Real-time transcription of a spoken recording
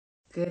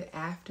Good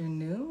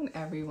afternoon,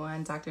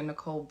 everyone. Dr.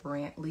 Nicole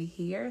Brantley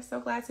here.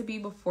 So glad to be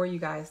before you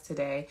guys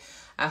today.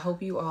 I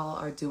hope you all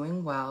are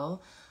doing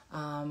well.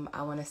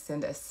 I want to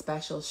send a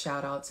special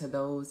shout out to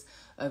those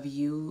of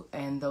you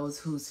and those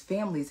whose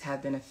families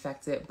have been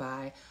affected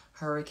by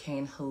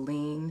Hurricane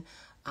Helene.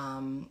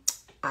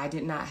 I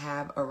did not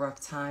have a rough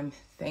time,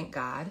 thank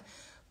God,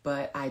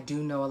 but I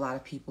do know a lot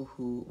of people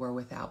who were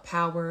without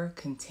power,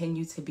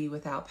 continue to be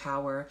without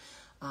power.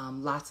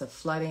 Lots of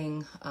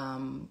flooding,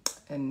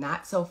 a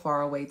not so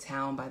far away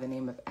town by the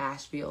name of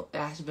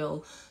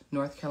Asheville,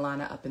 North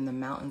Carolina, up in the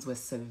mountains was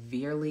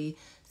severely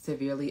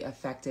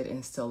affected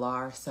and still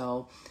are.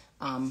 So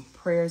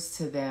prayers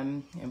to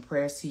them and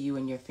prayers to you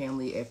and your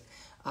family if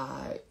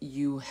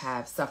you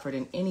have suffered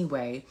in any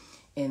way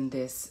in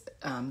this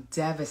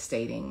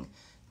devastating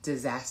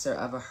disaster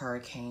of a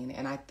hurricane.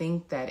 And I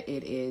think that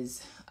it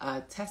is a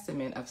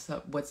testament of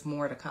what's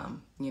more to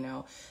come. You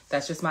know,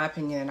 that's just my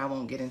opinion, and I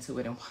won't get into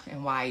it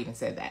and why I even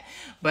said that.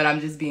 But I'm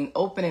just being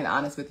open and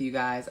honest with you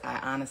guys. I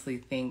honestly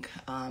think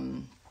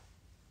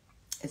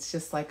it's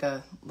just like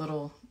a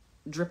little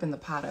drip in the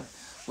pot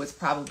of what's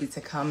probably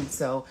to come.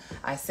 So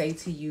I say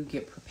to you,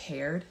 get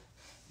prepared.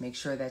 Make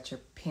sure that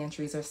your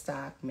pantries are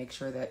stocked. Make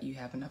sure that you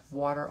have enough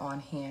water on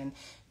hand.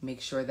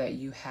 Make sure that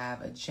you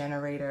have a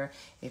generator.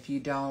 If you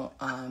don't,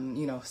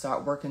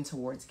 start working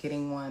towards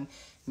getting one.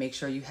 Make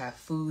sure you have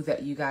food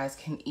that you guys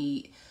can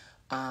eat,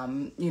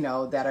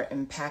 that are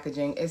in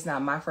packaging. It's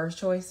not my first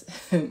choice,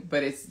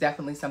 but it's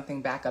definitely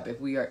something backup.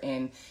 If we are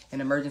in an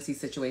emergency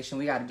situation,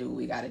 we got to do what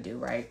we got to do,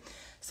 right?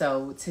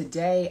 So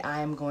today I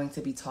am going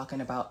to be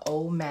talking about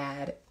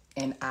OMAD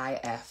and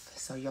IF.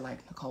 So you're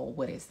like, Nicole,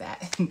 what is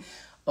that?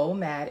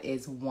 OMAD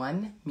is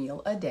 1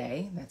 meal a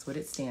day. That's what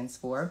it stands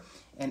for.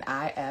 And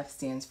IF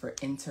stands for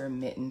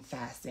intermittent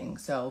fasting.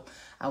 So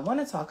I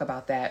want to talk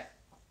about that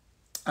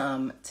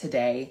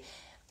today.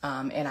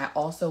 And I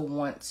also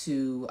want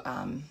to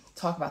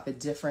talk about the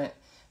different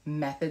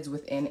methods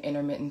within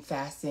intermittent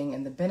fasting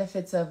and the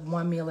benefits of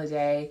 1 meal a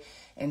day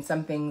and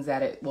some things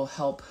that it will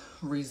help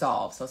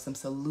resolve. So some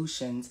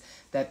solutions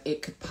that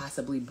it could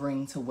possibly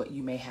bring to what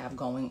you may have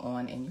going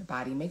on in your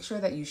body. Make sure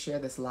that you share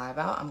this live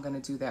out. I'm going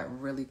to do that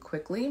really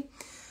quickly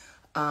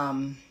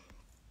to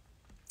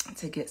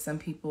get some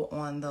people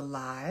on the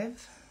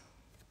live.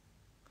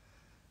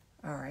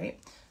 All right.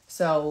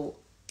 So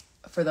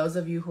for those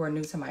of you who are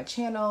new to my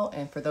channel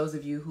and for those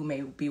of you who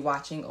may be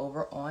watching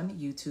over on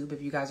YouTube,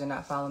 if you guys are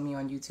not following me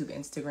on YouTube,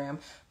 Instagram,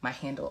 my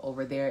handle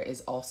over there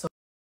is also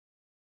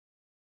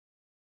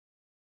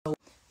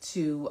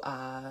to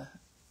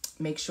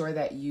make sure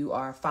that you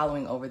are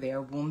following over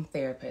there, Womb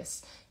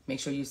Therapist. Make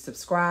sure you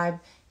subscribe.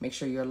 Make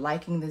sure you're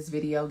liking this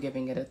video,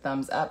 giving it a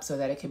thumbs up so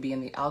that it can be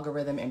in the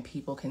algorithm and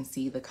people can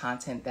see the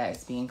content that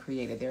is being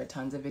created. There are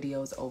tons of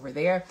videos over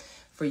there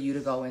for you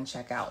to go and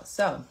check out.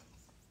 So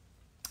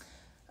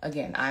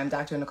again, I'm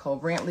Dr. Nicole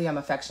Brantley. I'm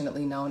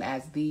affectionately known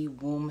as the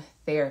Womb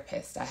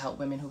Therapist. I help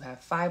women who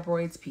have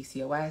fibroids,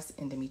 PCOS,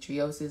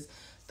 endometriosis,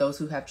 those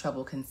who have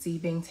trouble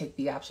conceiving, take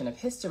the option of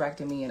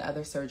hysterectomy and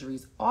other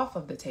surgeries off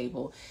of the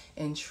table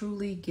and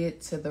truly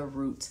get to the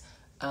root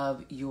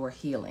of your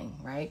healing,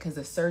 right? Because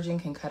a surgeon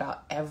can cut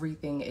out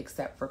everything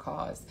except for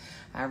cause.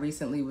 I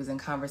recently was in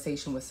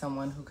conversation with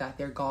someone who got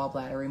their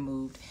gallbladder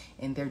removed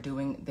and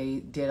they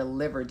did a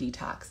liver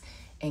detox.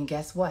 And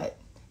guess what?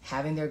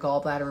 Having their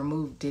gallbladder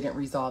removed didn't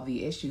resolve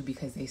the issue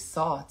because they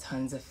saw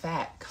tons of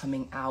fat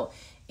coming out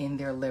in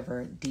their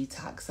liver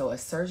detox. So a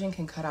surgeon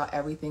can cut out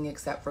everything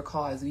except for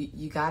cause.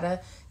 You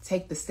gotta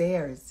take the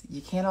stairs.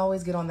 You can't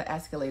always get on the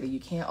escalator. You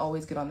can't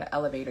always get on the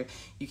elevator.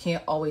 You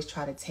can't always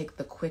try to take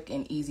the quick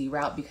and easy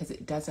route because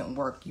it doesn't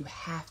work. You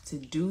have to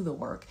do the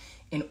work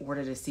in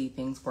order to see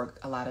things work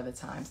a lot of the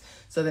times.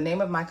 So the name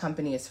of my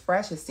company is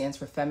FRESH. It stands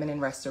for Feminine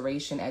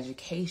Restoration,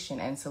 Education,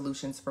 and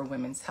Solutions for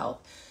Women's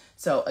Health.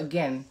 So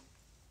again,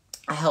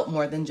 I help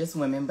more than just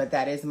women, but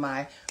that is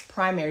my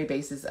primary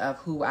basis of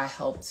who I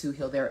help to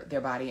heal their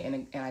body.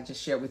 And I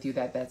just shared with you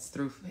that that's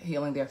through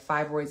healing their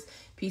fibroids,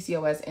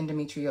 PCOS,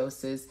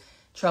 endometriosis,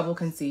 trouble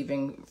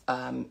conceiving,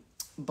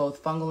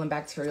 both fungal and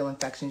bacterial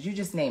infections, you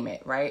just name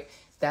it, right?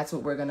 That's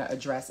what we're going to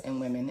address in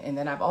women. And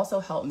then I've also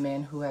helped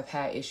men who have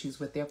had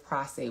issues with their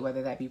prostate,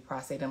 whether that be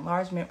prostate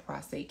enlargement,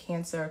 prostate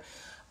cancer,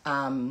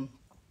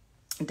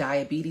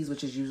 diabetes,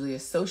 which is usually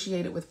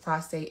associated with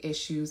prostate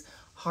issues,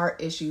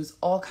 heart issues,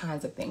 all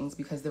kinds of things,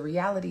 because the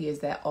reality is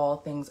that all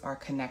things are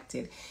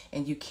connected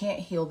and you can't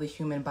heal the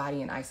human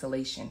body in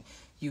isolation.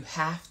 You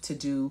have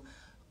to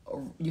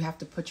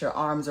put your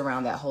arms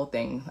around that whole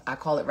thing. I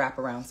call it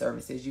wraparound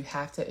services. You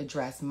have to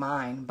address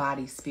mind,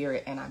 body,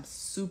 spirit, and I'm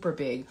super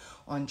big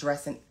on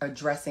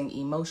addressing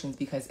emotions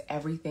because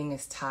everything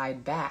is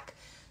tied back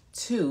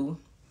to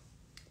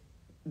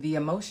the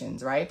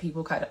emotions, right?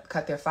 People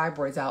cut their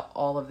fibroids out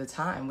all of the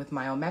time with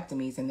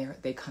myomectomies and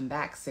they come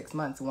back 6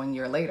 months, 1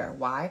 year later.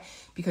 Why?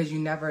 Because you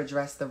never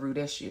address the root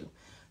issue,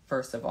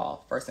 first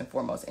and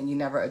foremost, and you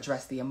never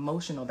address the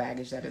emotional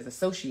baggage that is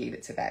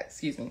associated to that,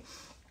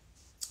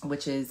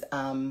 which is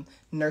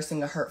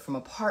nursing a hurt from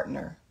a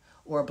partner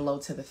or a blow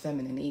to the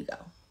feminine ego.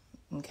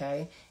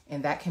 Okay.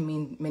 And that can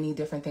mean many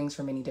different things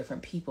for many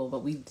different people,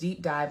 but we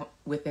deep dive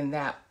within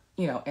that,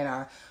 in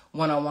our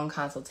one-on-one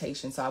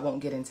consultation. So I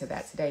won't get into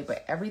that today,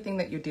 but everything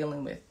that you're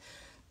dealing with,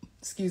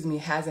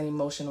 has an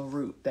emotional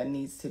root that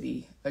needs to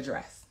be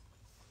addressed.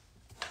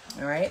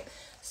 All right.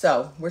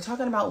 So we're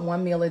talking about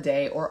 1 meal a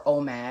day, or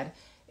OMAD.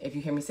 If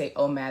you hear me say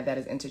OMAD, that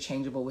is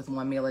interchangeable with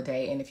 1 meal a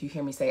day. And if you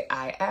hear me say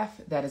IF,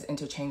 that is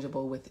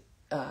interchangeable with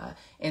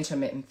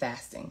intermittent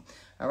fasting.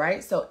 All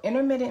right. So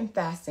intermittent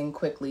fasting,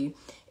 quickly,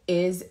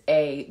 is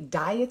a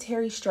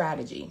dietary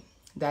strategy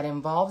that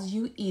involves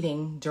you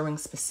eating during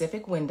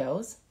specific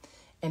windows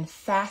and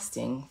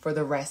fasting for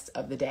the rest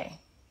of the day.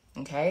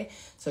 Okay,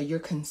 so you're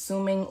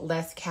consuming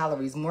less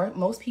calories.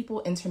 Most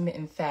people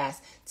intermittent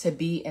fast to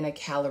be in a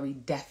calorie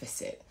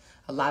deficit.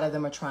 A lot of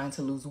them are trying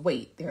to lose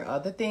weight. There are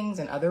other things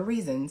and other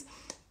reasons,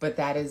 but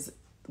that is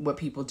what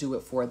people do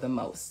it for the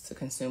most, to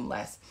consume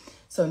less.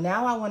 So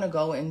now I want to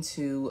go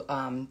into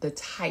the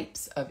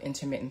types of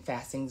intermittent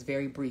fastings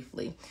very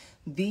briefly.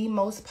 The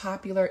most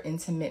popular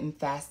intermittent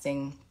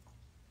fasting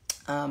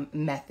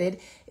method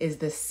is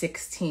the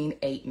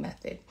 16-8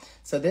 method.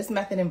 So this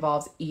method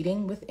involves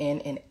eating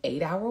within an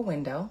 8-hour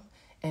window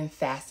and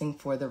fasting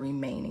for the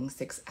remaining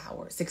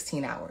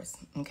 16 hours.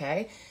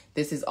 Okay.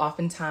 This is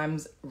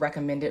oftentimes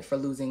recommended for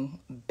losing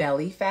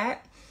belly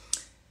fat.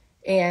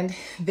 And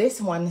this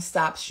one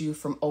stops you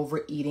from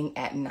overeating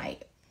at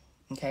night.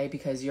 Okay,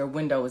 because your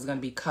window is going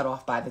to be cut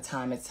off by the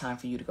time it's time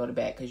for you to go to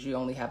bed, because you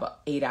only have an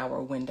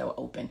 8-hour window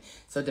open.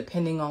 So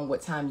depending on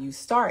what time you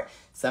start,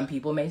 some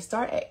people may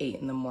start at 8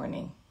 in the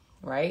morning,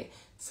 right?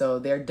 So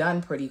they're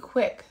done pretty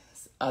quick.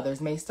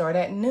 Others may start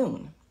at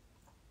noon,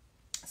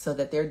 so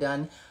that they're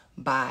done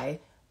by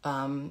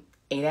 8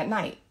 at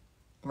night,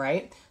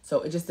 right?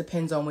 So it just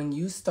depends on when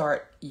you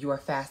start your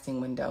fasting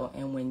window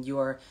and when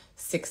your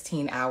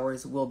 16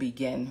 hours will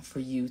begin for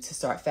you to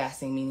start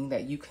fasting, meaning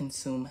that you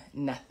consume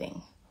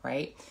nothing.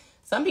 Right?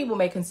 Some people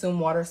may consume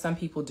water, some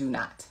people do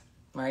not,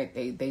 right?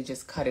 They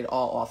just cut it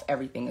all off.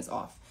 Everything is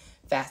off,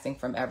 fasting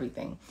from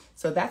everything.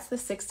 So that's the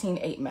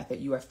 16-8 method.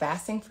 You are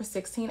fasting for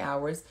 16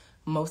 hours,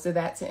 most of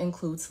that to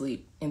include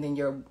sleep. And then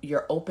your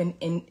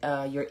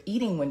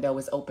eating window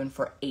is open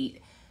for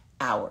 8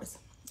 hours.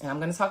 And I'm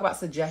going to talk about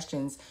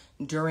suggestions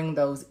during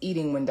those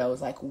eating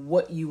windows, like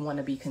what you want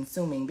to be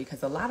consuming,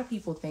 because a lot of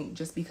people think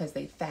just because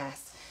they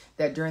fast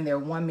that during their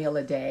 1 meal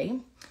a day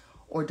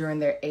or during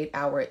their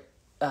 8-hour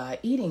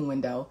eating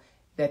window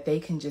that they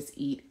can just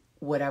eat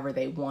whatever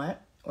they want,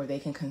 or they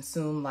can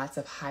consume lots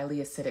of highly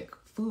acidic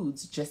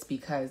foods just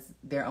because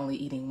they're only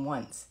eating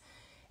once.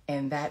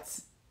 And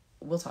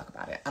we'll talk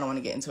about it. I don't want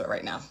to get into it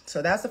right now.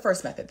 So that's the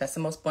first method. That's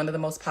one of the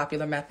most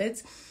popular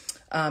methods.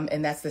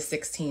 And that's the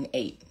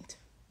 16-8.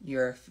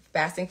 You're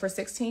fasting for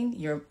 16,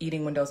 your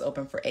eating window is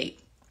open for 8.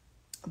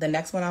 The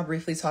next one I'll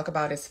briefly talk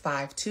about is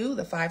 5-2.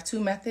 The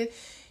 5-2 method,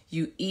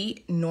 you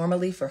eat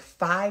normally for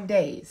 5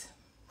 days,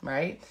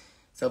 right?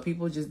 So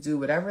people just do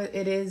whatever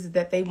it is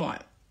that they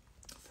want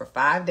for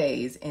 5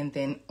 days. And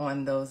then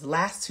on those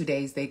last 2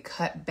 days, they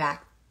cut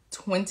back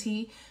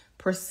 20%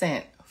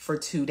 for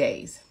 2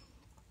 days.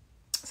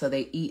 So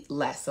they eat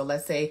less. So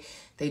let's say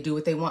they do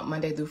what they want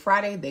Monday through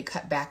Friday, they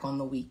cut back on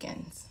the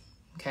weekends.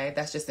 Okay,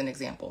 that's just an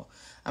example.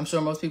 I'm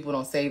sure most people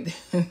don't save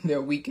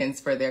their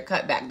weekends for their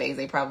cutback days.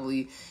 They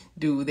probably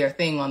do their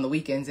thing on the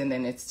weekends, and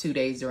then it's 2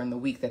 days during the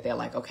week that they're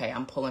like, okay,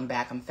 I'm pulling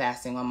back, I'm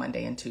fasting on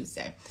Monday and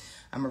Tuesday.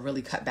 I'm gonna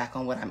really cut back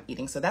on what I'm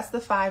eating. So that's the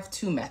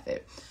 5-2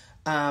 method.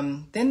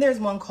 Then there's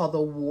one called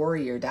the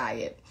warrior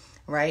diet,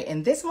 right?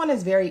 And this one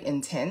is very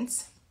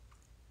intense.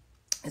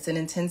 It's an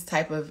intense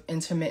type of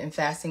intermittent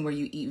fasting where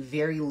you eat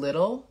very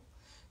little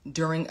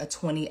during a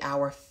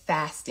 20-hour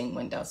fasting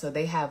window. So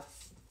they have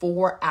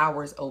 4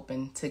 hours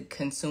open to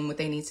consume what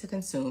they need to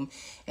consume,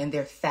 and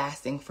they're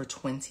fasting for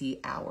 20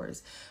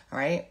 hours, all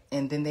right?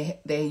 And then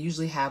they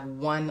usually have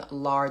one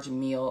large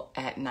meal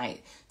at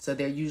night. So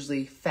they're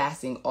usually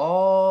fasting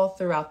all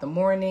throughout the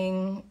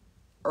morning,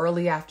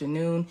 early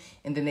afternoon,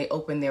 and then they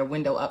open their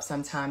window up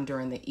sometime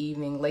during the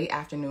evening, late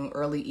afternoon,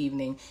 early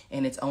evening,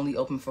 and it's only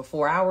open for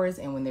 4 hours.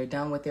 And when they're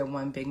done with their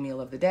one big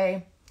meal of the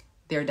day,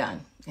 they're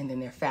done. And then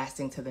they're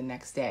fasting to the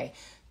next day,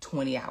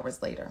 20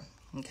 hours later.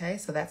 Okay,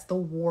 so that's the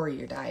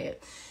warrior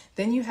diet.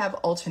 Then you have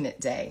alternate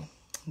day.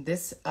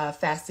 This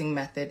fasting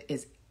method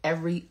is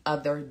every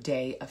other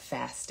day of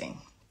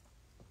fasting.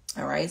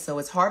 All right, so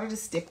it's harder to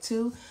stick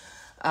to.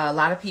 A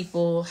lot of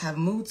people have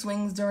mood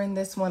swings during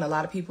this one. A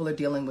lot of people are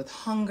dealing with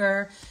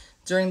hunger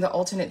during the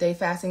alternate day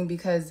fasting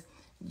because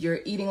you're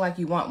eating like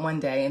you want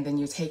one day and then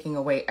you're taking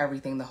away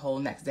everything the whole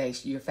next day.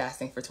 You're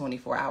fasting for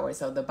 24 hours.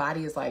 So the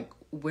body is like,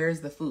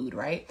 where's the food,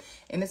 right?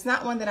 And it's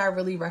not one that I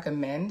really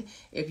recommend.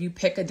 If you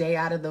pick a day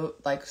out of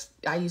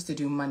I used to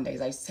do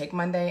Mondays. I used to take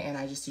Monday and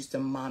I just used to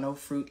mono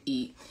fruit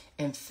eat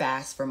and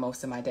fast for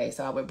most of my day.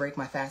 So I would break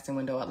my fasting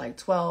window at like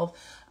 12.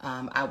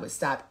 I would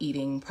stop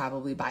eating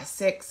probably by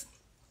 6.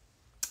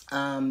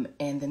 And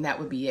then that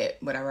would be it.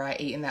 Whatever I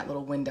ate in that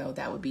little window,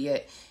 that would be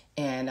it.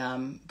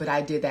 But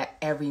I did that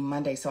every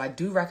Monday. So I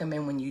do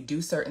recommend when you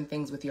do certain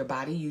things with your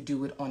body, you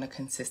do it on a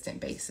consistent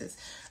basis.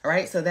 All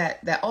right. So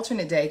that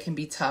alternate day can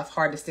be tough,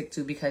 hard to stick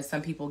to, because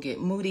some people get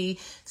moody.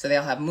 So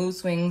they'll have mood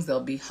swings,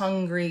 they'll be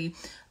hungry,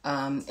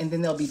 and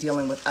then they'll be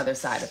dealing with other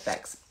side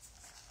effects.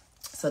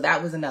 So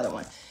that was another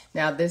one.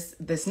 Now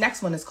this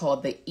next one is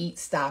called the Eat,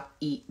 Stop,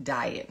 Eat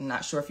diet. I'm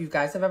not sure if you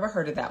guys have ever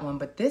heard of that one,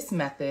 but this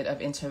method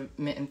of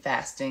intermittent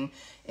fasting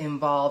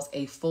involves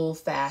a full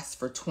fast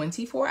for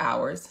 24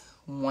 hours,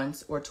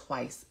 once or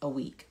twice a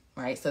week,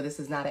 right? So this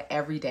is not an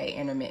everyday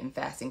intermittent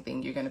fasting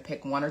thing. You're going to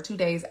pick 1 or 2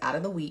 days out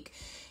of the week,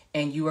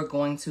 and you are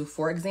going to,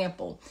 for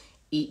example,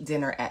 eat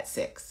dinner at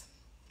 6,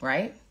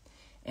 right?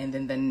 And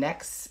then the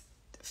next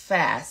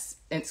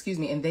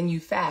and then you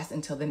fast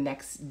until the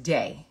next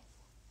day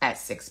at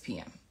 6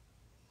 p.m.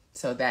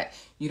 so that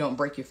you don't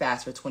break your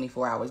fast for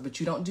 24 hours, but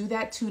you don't do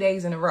that 2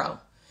 days in a row.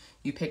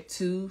 You pick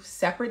 2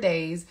 separate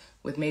days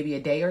with maybe a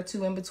day or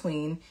 2 in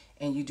between,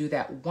 and you do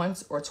that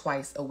once or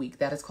twice a week.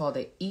 That is called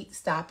a Eat,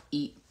 Stop,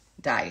 Eat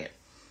diet.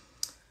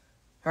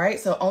 All right,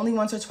 so only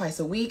once or twice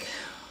a week,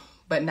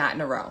 but not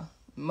in a row.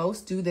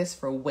 Most do this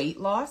for weight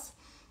loss,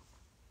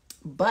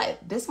 but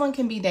this one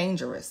can be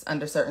dangerous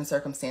under certain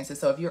circumstances.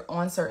 So if you're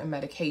on certain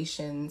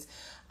medications,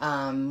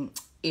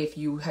 if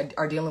you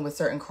are dealing with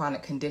certain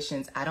chronic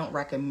conditions, I don't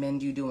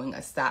recommend you doing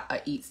a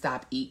Eat,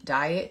 Stop, Eat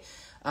diet.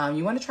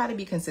 You want to try to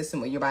be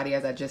consistent with your body,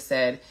 as I just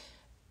said,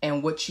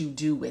 and what you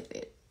do with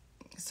it.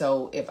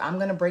 So if I'm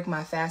going to break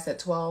my fast at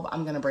 12,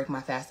 I'm going to break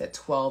my fast at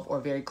 12 or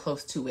very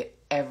close to it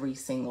every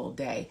single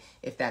day,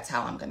 if that's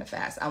how I'm going to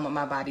fast. I want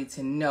my body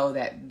to know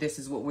that this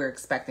is what we're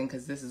expecting,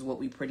 because this is what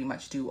we pretty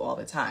much do all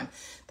the time.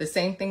 The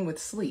same thing with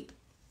sleep.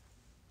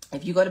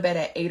 If you go to bed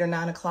at 8 or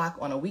 9 o'clock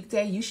on a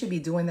weekday, you should be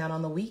doing that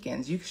on the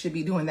weekends. You should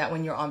be doing that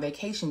when you're on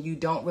vacation. You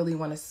don't really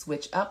want to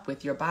switch up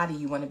with your body.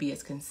 You want to be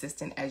as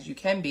consistent as you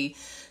can be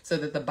so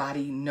that the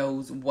body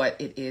knows what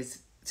it is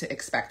to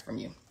expect from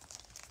you.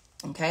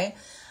 Okay.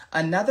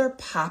 Another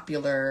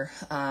popular,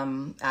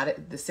 out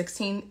of the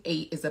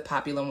 16-8 is a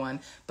popular one,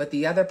 but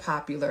the other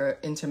popular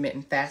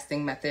intermittent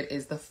fasting method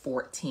is the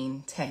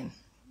 14-10.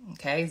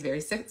 Okay, it's very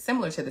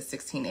similar to the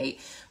 16-8,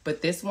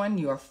 but this one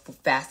you are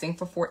fasting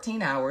for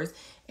 14 hours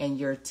and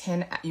you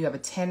have a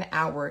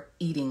 10-hour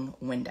eating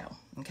window.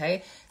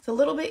 Okay, it's a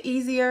little bit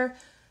easier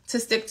to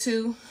stick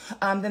to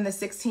than the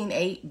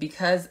 16-8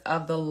 because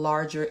of the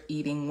larger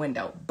eating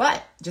window.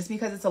 But just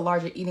because it's a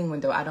larger eating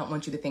window, I don't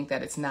want you to think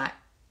that it's not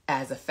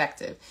as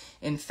effective.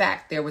 In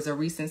fact, there was a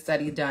recent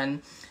study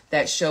done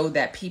that showed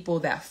that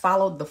people that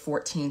followed the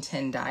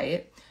 14-10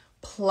 diet,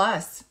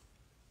 plus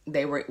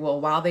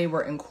while they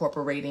were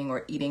incorporating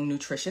or eating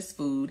nutritious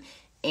food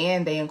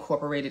and they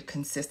incorporated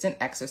consistent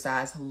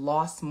exercise,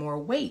 lost more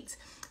weight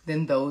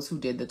than those who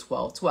did the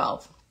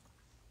 12-12.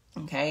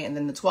 Okay, and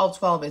then the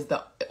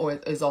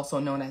 12-12 is also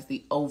known as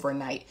the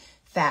overnight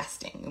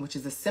fasting, which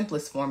is the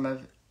simplest form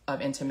of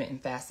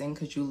intermittent fasting,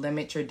 because you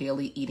limit your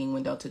daily eating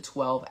window to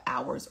 12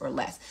 hours or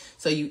less.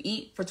 So you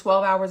eat for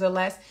 12 hours or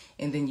less,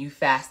 and then you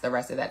fast the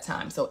rest of that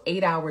time. So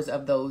 8 hours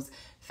of those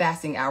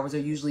fasting hours are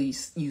usually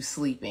you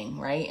sleeping,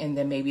 right? And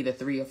then maybe the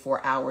 3 or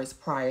 4 hours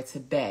prior to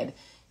bed,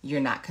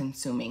 you're not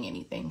consuming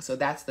anything. So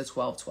that's the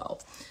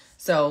 12-12.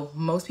 So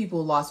most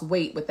people lost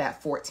weight with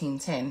that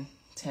 14-10,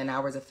 10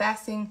 hours of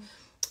fasting.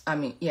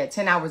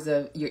 10 hours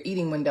of your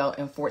eating window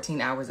and 14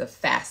 hours of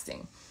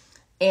fasting.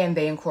 And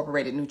they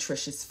incorporated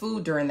nutritious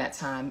food during that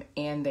time.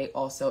 And they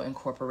also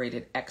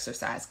incorporated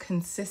exercise,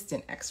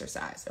 consistent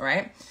exercise, all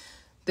right?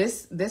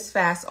 This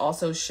fast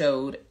also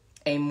showed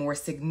a more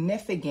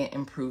significant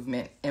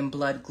improvement in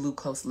blood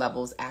glucose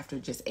levels after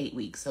just 8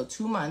 weeks. So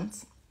 2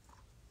 months.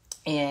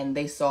 And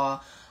they saw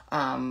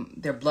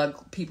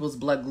people's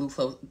blood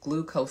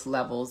glucose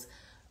levels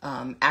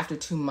after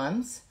 2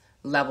 months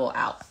level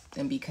out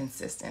and be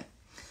consistent.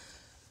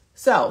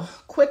 So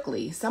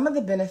quickly, some of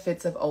the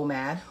benefits of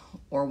OMAD,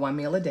 or 1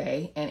 meal a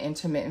day, and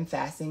intermittent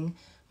fasting.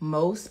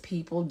 Most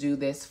people do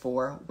this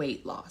for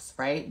weight loss,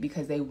 right?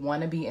 Because they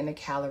want to be in a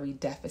calorie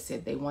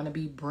deficit. They want to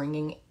be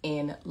bringing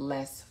in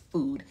less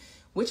food,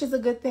 which is a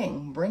good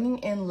thing. Bringing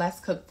in less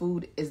cooked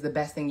food is the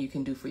best thing you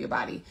can do for your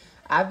body.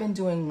 I've been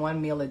doing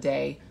 1 meal a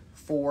day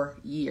for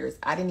years.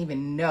 I didn't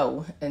even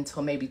know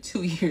until maybe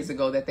 2 years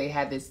ago that they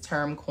had this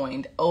term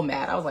coined,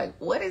 OMAD. I was like,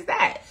 what is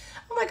that?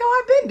 I'm like,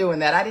 oh, I've been doing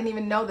that. I didn't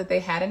even know that they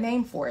had a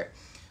name for it,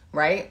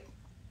 right?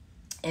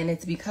 And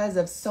it's because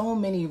of so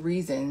many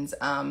reasons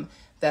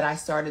that I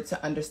started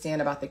to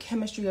understand about the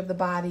chemistry of the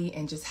body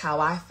and just how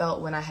I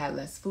felt when I had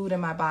less food in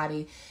my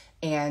body,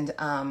 and,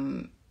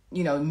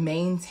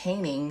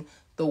 maintaining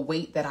the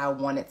weight that I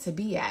wanted to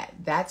be at.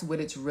 That's what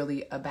it's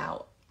really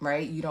about,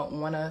 right? You don't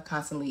want to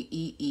constantly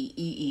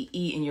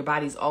eat, and your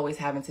body's always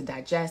having to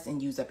digest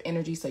and use up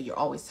energy, so you're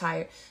always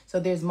tired. So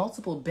there's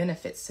multiple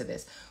benefits to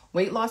this.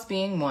 Weight loss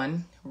being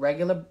one,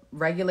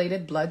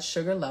 regulated blood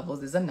sugar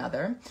levels is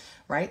another,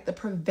 right? The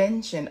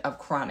prevention of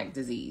chronic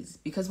disease,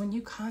 because when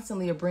you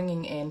constantly are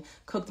bringing in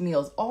cooked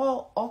meals,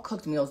 all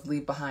cooked meals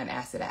leave behind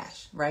acid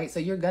ash, right? So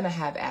you're going to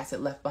have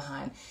acid left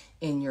behind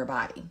in your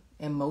body.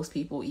 And most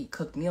people eat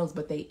cooked meals,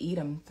 but they eat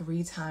them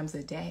 3 times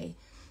a day.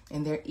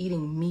 And they're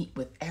eating meat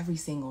with every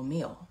single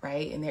meal,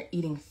 right? And they're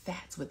eating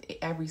fats with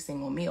every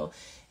single meal.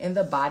 And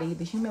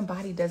the human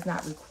body does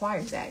not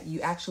require that. You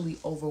actually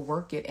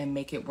overwork it and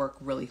make it work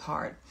really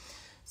hard.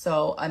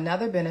 So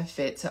another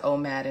benefit to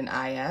OMAD and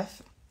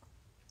IF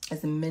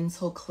is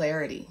mental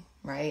clarity,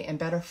 right? And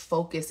better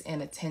focus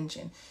and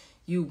attention.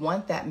 You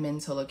want that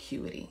mental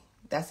acuity.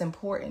 That's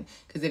important,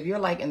 because if you're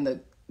like in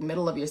the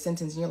middle of your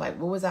sentence and you're like,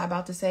 what was I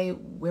about to say?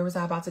 Where was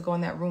I about to go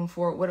in that room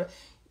for?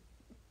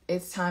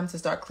 It's time to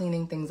start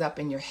cleaning things up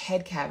in your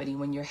head cavity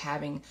when you're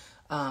having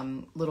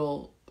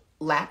little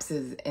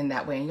lapses in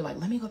that way. And you're like,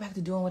 let me go back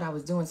to doing what I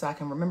was doing so I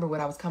can remember what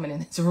I was coming in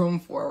this room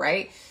for,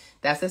 right?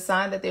 That's a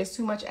sign that there's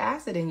too much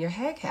acid in your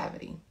head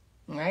cavity,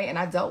 right? And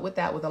I dealt with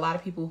that with a lot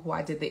of people who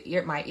I did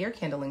my ear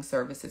kindling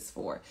services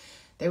for.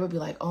 They would be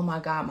like, oh my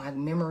God, my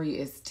memory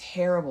is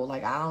terrible.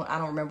 Like, I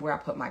don't remember where I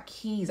put my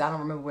keys. I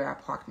don't remember where I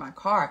parked my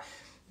car.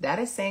 That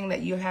is saying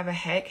that you have a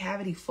head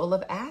cavity full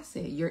of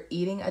acid. You're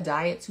eating a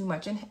diet too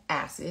much in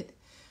acid,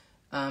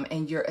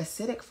 and you're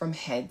acidic from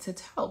head to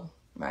toe,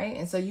 right?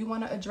 And so you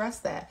want to address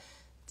that.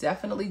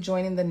 Definitely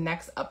joining the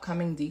next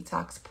upcoming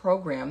detox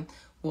program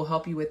will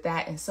help you with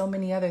that and so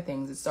many other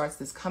things. It starts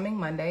this coming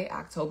Monday,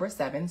 October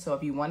 7th. So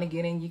if you want to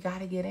get in, you got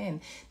to get in.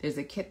 There's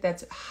a kit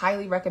that's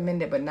highly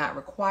recommended but not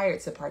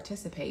required to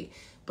participate.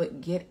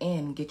 But get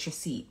in, get your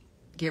seat.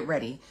 Get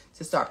ready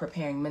to start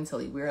preparing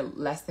mentally. We're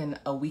less than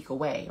a week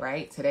away,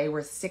 right? Today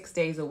we're 6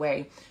 days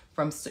away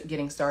from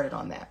getting started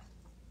on that.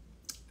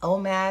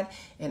 OMAD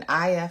and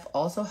IF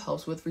also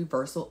helps with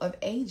reversal of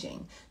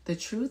aging. The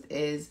truth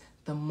is,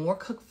 the more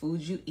cooked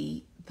foods you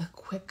eat, the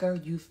quicker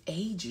you've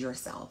aged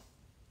yourself.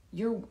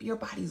 Your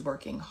body's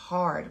working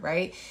hard,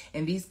 right?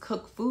 And these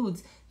cooked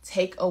foods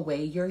take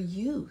away your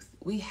youth.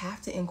 We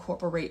have to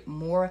incorporate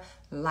more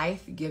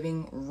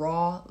life-giving,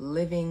 raw,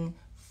 living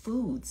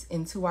foods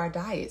into our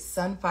diet.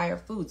 Sunfire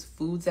foods,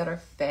 foods that are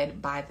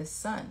fed by the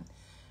sun,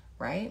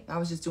 right? I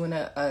was just doing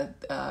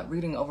a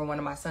reading over one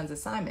of my son's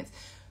assignments.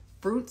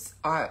 Fruits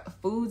are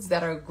foods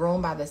that are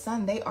grown by the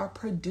sun. They are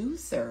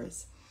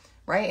producers,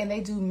 right? And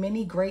they do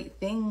many great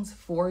things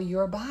for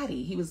your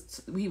body. He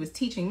was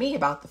teaching me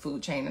about the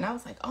food chain, and I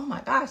was like, oh my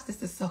gosh,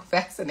 this is so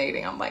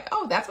fascinating. I'm like,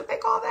 oh, that's what they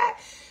call that,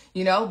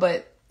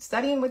 but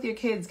studying with your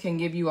kids can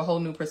give you a whole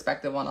new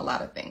perspective on a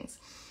lot of things.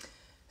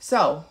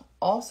 So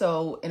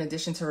also, in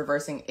addition to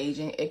reversing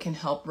aging, it can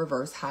help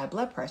reverse high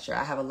blood pressure.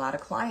 I have a lot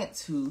of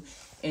clients who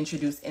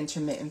introduce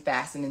intermittent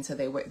fasting into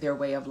their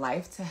way of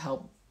life to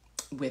help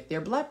with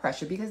their blood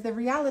pressure, because the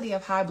reality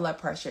of high blood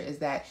pressure is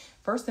that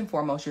first and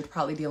foremost, you're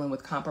probably dealing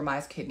with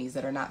compromised kidneys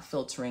that are not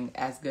filtering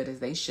as good as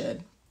they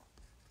should.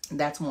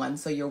 That's one.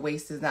 So your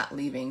waste is not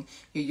leaving,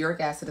 your uric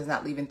acid is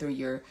not leaving through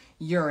your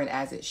urine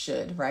as it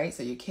should, right?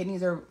 So your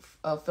kidneys are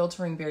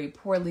filtering very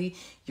poorly.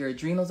 Your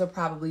adrenals are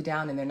probably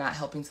down and they're not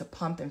helping to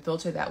pump and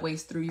filter that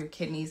waste through your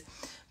kidneys.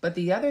 But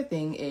the other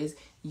thing is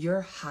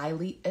you're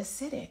highly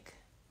acidic.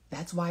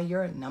 That's why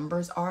your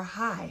numbers are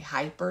high,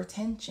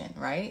 hypertension,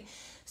 right?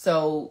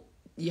 So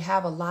you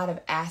have a lot of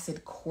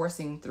acid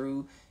coursing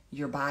through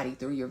your body,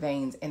 through your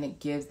veins, and it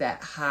gives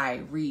that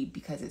high read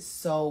because it's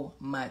so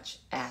much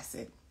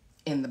acid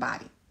in the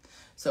body.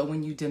 So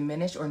when you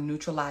diminish or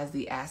neutralize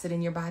the acid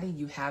in your body,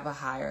 you have a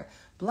higher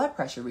blood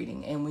pressure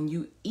reading. And when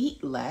you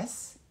eat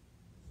less,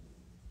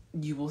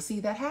 you will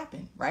see that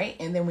happen, right?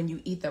 And then when you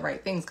eat the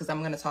right things, because I'm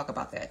going to talk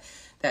about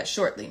that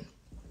shortly.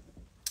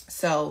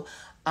 So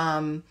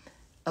a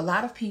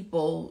lot of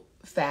people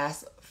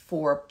fast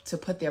to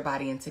put their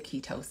body into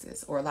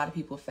ketosis, or a lot of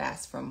people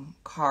fast from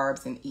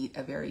carbs and eat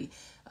a very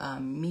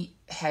meat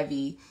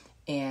heavy,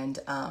 and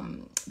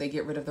they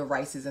get rid of the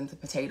rices and the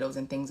potatoes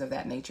and things of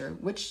that nature,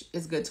 which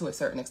is good to a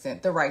certain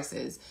extent. The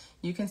rices,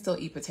 you can still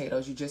eat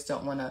potatoes. You just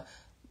don't want to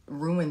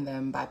ruin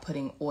them by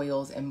putting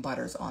oils and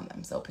butters on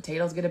them. So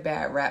potatoes get a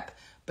bad rep,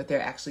 but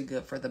they're actually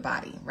good for the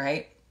body,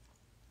 right?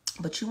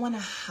 But you want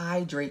to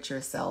hydrate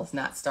your cells,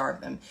 not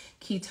starve them.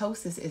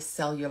 Ketosis is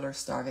cellular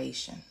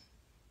starvation.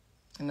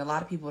 And a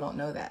lot of people don't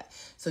know that.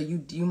 So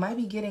you might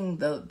be getting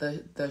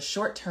the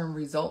short-term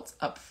results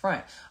up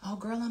front. Oh,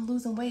 girl, I'm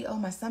losing weight. Oh,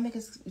 my stomach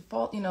is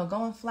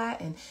going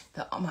flat, and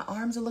my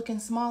arms are looking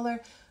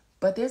smaller.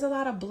 But there's a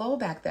lot of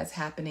blowback that's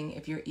happening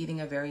if you're eating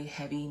a very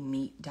heavy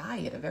meat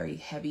diet, a very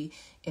heavy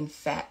in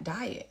fat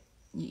diet.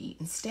 You're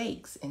eating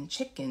steaks and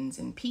chickens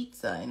and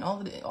pizza and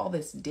all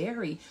this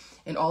dairy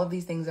and all of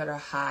these things that are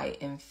high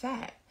in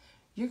fat.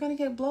 you're going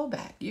to get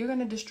blowback. You're going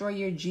to destroy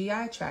your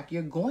GI tract.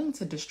 You're going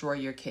to destroy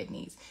your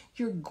kidneys.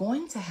 You're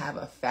going to have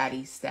a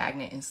fatty,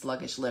 stagnant, and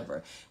sluggish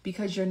liver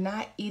because you're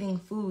not eating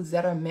foods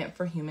that are meant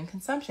for human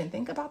consumption.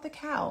 Think about the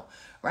cow,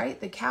 right?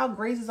 The cow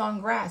grazes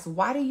on grass.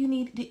 Why do you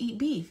need to eat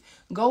beef?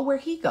 Go where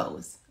he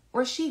goes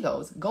or she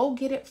goes. Go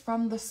get it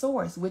from the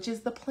source, which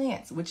is the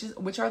plants,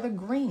 which are the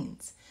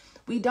greens.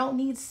 We don't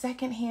need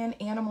secondhand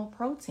animal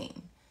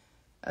protein.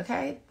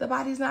 Okay? The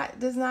body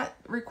does not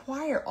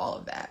require all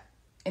of that.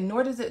 And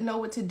nor does it know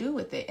what to do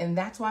with it. And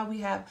that's why we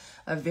have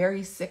a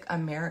very sick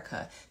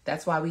America.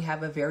 That's why we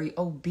have a very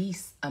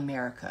obese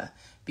America,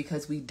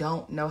 because we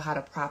don't know how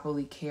to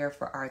properly care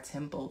for our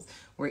temples.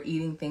 We're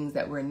eating things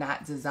that we're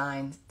not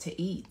designed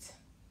to eat.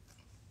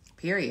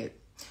 Period.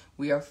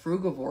 We are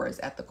frugivores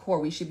at the core.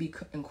 We should be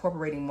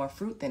incorporating more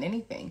fruit than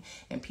anything.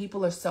 And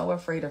people are so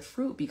afraid of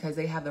fruit because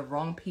they have the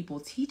wrong people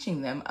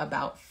teaching them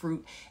about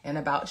fruit and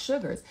about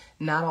sugars.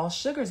 Not all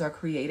sugars are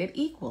created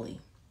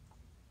equally.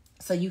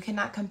 So you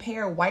cannot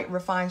compare white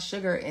refined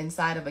sugar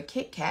inside of a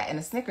Kit Kat and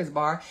a Snickers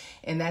bar,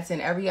 and that's in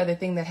every other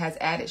thing that has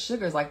added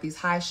sugars, like these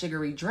high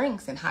sugary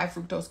drinks and high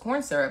fructose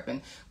corn syrup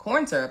and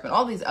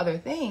all these other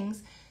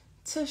things,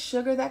 to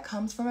sugar that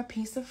comes from a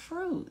piece of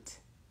fruit.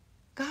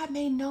 God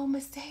made no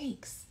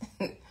mistakes.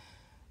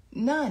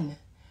 None.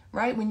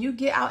 Right? When you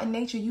get out in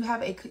nature, you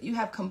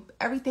have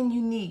everything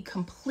you need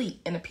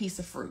complete in a piece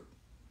of fruit.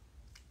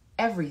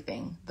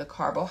 Everything. The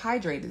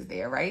carbohydrate is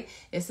there, right?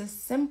 It's a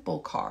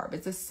simple carb.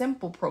 It's a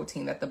simple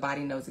protein that the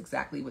body knows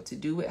exactly what to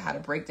do with, how to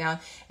break down,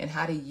 and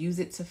how to use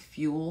it to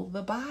fuel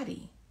the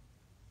body.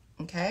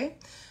 Okay?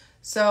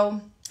 So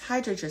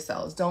hydrate your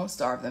cells. Don't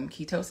starve them.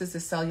 Ketosis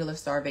is cellular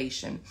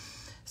starvation.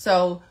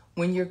 So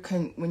when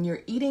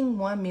you're eating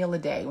one meal a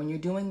day, when you're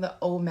doing the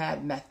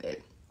OMAD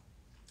method,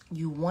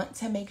 you want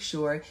to make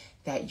sure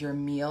that your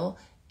meal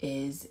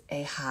is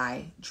a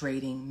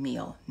hydrating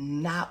meal,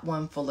 not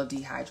one full of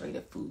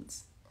dehydrated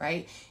foods,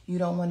 right? You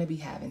don't want to be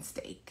having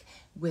steak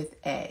with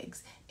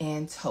eggs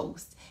and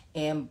toast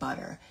and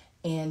butter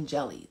and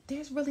jelly.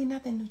 There's really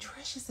nothing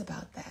nutritious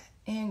about that.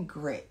 And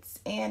grits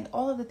and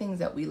all of the things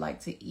that we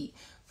like to eat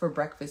for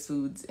breakfast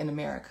foods in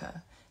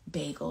America,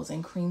 bagels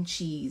and cream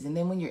cheese. And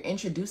then when you're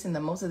introducing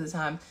them, most of the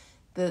time,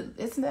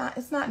 it's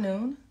not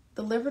noon.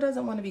 The liver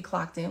doesn't want to be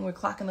clocked in. We're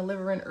clocking the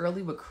liver in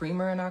early with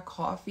creamer in our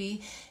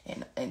coffee.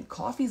 And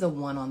coffee's a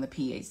 1 on the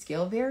pH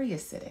scale. Very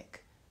acidic,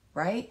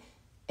 right?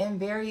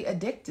 And very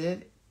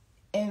addictive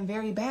and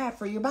very bad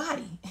for your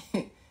body.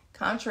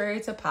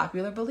 Contrary to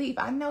popular belief.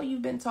 I know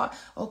you've been taught,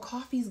 oh,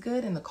 coffee's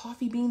good and the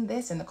coffee bean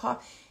this and the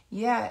coffee.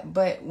 Yeah,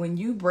 but when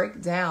you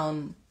break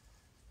down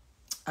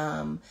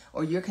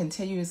or you're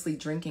continuously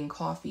drinking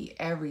coffee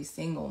every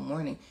single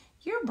morning,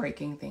 you're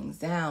breaking things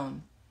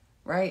down,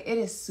 right? It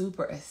is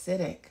super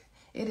acidic.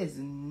 It is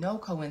no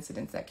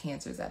coincidence that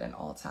cancer is at an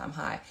all-time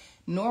high,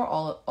 nor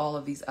all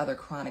of these other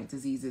chronic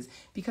diseases,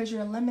 because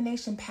your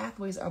elimination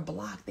pathways are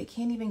blocked. They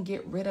can't even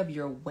get rid of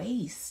your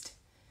waste.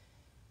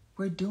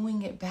 We're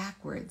doing it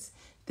backwards.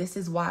 This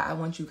is why I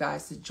want you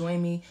guys to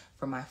join me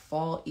for my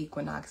Fall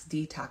Equinox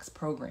Detox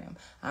Program.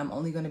 I'm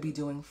only going to be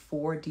doing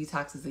 4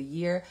 detoxes a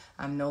year.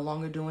 I'm no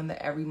longer doing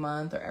the every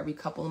month or every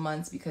couple of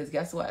months, because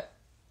guess what?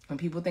 When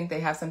people think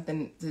they have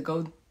something to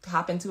go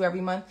hop into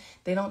every month,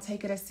 they don't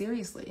take it as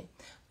seriously.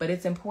 But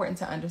it's important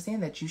to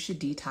understand that you should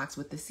detox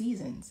with the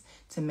seasons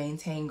to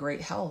maintain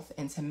great health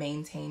and to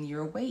maintain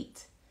your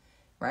weight,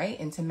 right?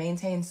 And to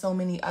maintain so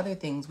many other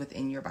things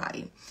within your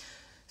body.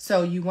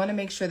 So you want to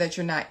make sure that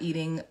you're not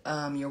eating,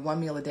 your one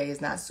meal a day is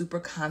not super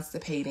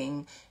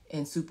constipating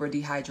and super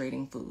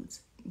dehydrating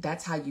foods.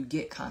 That's how you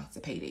get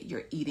constipated.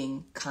 You're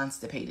eating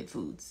constipated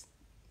foods,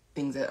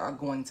 things that are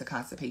going to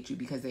constipate you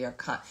because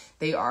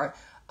they are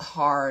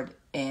hard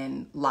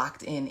and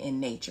locked in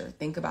nature.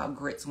 Think about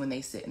grits when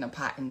they sit in a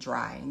pot and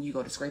dry and you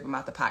go to scrape them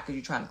out the pot because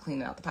you're trying to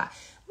clean it out the pot.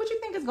 What do you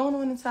think is going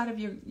on inside of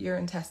your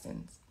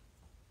intestines?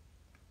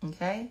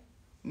 Okay?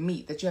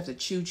 Meat that you have to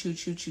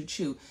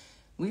chew.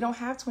 We don't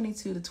have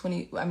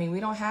we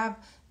don't have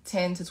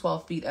 10 to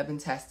 12 feet of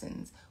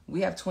intestines.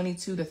 We have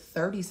 22 to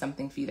 30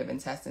 something feet of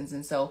intestines.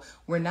 And so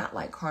we're not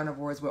like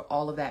carnivores where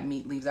all of that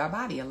meat leaves our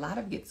body. A lot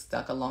of it gets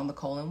stuck along the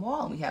colon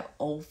wall. And we have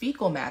old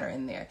fecal matter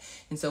in there.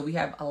 And so we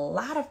have a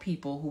lot of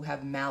people who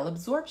have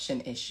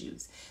malabsorption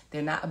issues.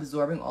 They're not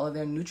absorbing all of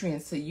their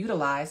nutrients to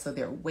utilize. So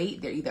they're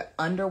either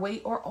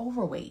underweight or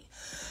overweight.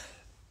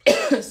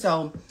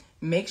 So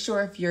make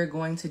sure if you're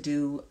going to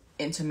do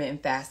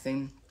intermittent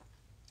fasting,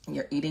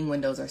 your eating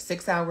windows are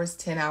 6 hours,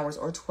 10 hours,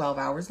 or 12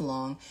 hours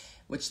long,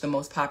 which the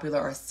most popular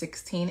are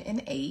 16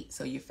 and 8.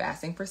 So you're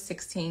fasting for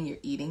 16, you're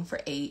eating for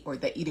 8, or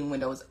the eating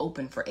window is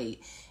open for 8,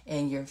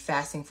 and you're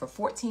fasting for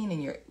 14,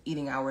 and your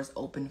eating hours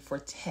open for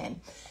 10.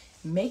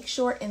 Make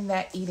sure in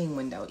that eating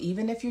window,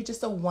 even if you're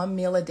just a 1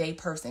 meal a day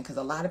person, because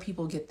a lot of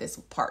people get this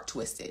part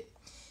twisted,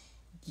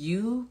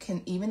 you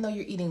can, even though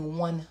you're eating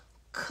one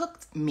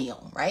cooked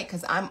meal, right?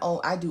 Because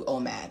I do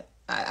OMAD.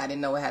 I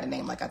didn't know it had a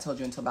name, like I told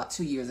you, until about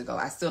 2 years ago.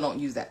 I still don't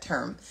use that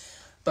term,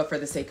 but for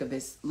the sake of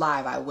this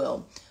live, I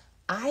will.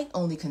 I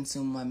only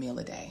consume 1 meal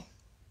a day.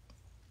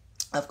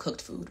 of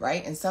cooked food,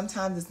 right? And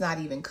sometimes it's not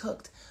even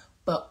cooked,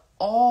 but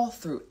all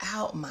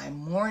throughout my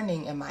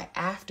morning and my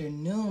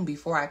afternoon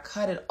before I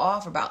cut it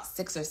off about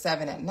 6 or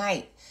 7 at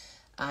night,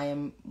 I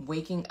am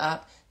waking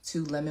up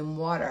to lemon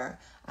water.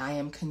 I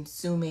am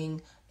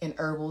consuming an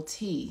herbal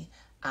tea.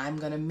 I'm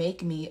going to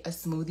make me a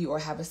smoothie or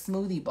have a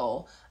smoothie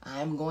bowl.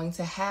 I'm going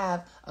to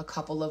have a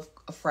couple of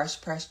fresh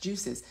pressed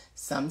juices.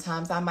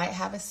 Sometimes I might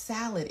have a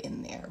salad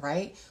in there,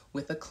 right?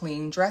 With a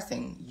clean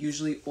dressing,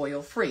 usually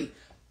oil-free.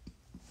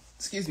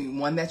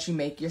 One that you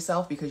make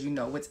yourself because you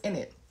know what's in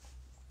it.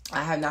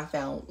 I have not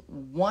found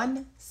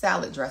one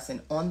salad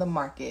dressing on the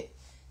market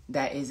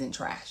that isn't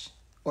trash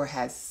or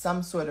has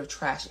some sort of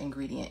trash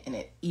ingredient in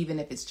it, even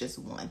if it's just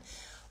one.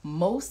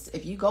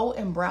 If you go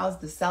and browse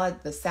the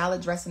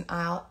salad dressing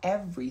aisle,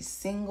 every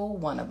single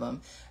one of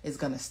them is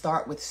going to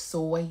start with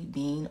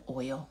soybean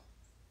oil,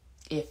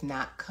 if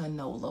not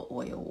canola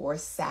oil or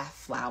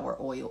safflower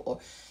oil or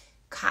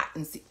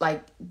cottonseed,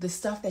 like the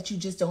stuff that you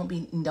just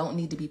don't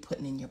need to be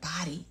putting in your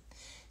body.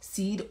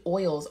 Seed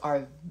oils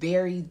are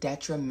very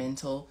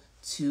detrimental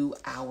to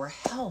our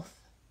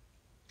health.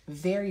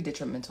 Very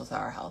detrimental to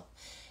our health.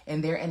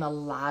 And they're in a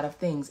lot of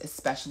things,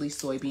 especially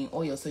soybean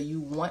oil. So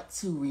you want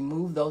to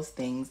remove those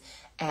things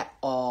at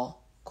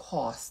all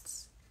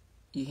costs.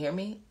 You hear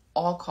me?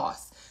 All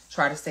costs.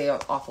 Try to stay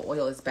off of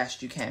oil as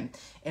best you can.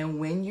 And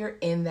when you're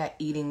in that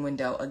eating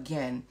window,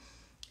 again,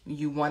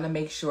 you want to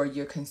make sure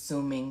you're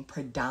consuming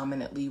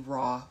predominantly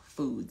raw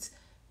foods.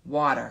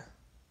 Water,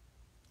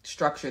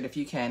 structured if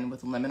you can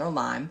with lemon or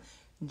lime.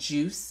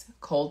 Juice,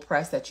 cold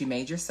pressed that you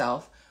made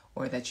yourself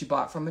or that you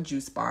bought from a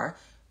juice bar.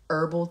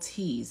 Herbal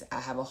teas.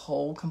 I have a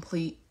whole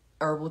complete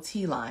herbal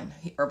tea line,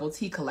 herbal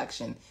tea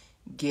collection.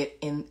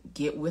 Get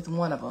with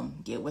one of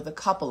them. Get with a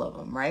couple of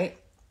them, right?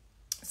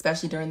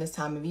 Especially during this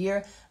time of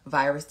year.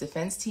 Virus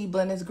Defense Tea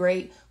Blend is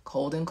great.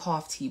 Cold and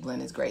Cough Tea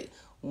Blend is great.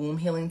 Womb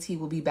Healing Tea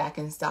will be back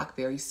in stock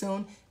very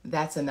soon.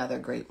 That's another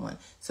great one.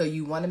 So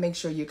you want to make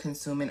sure you're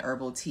consuming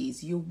herbal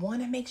teas. You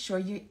want to make sure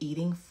you're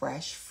eating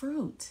fresh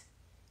fruit.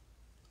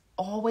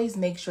 Always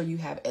make sure you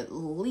have at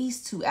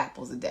least 2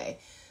 apples a day.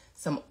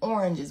 Some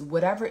oranges,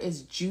 whatever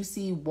is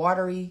juicy,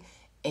 watery,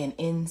 and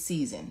in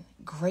season.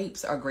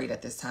 Grapes are great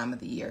at this time of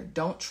the year.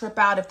 Don't trip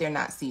out if they're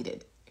not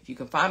seeded. If you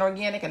can find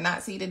organic and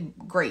not seeded,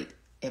 great.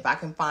 If I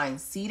can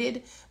find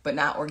seeded but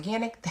not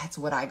organic, that's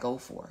what I go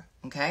for,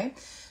 okay?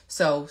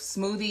 So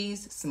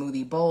smoothies,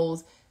 smoothie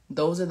bowls,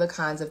 those are the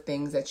kinds of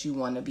things that you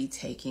want to be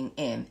taking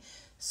in.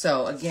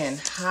 So again,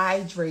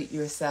 hydrate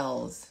your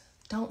cells.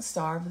 Don't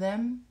starve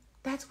them.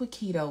 That's what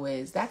keto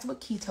is. That's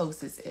what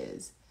ketosis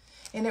is.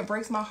 And it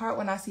breaks my heart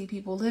when I see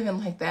people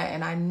living like that.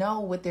 And I know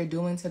what they're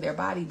doing to their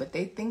body, but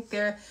they think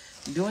they're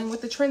doing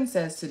what the trend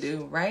says to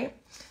do, right?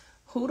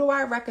 Who do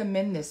I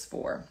recommend this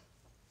for?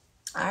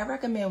 I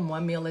recommend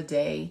 1 meal a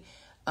day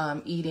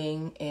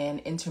eating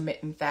and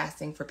intermittent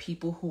fasting for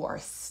people who are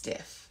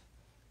stiff.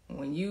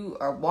 When you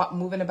are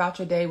moving about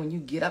your day, when you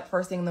get up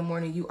first thing in the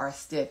morning, you are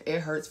stiff.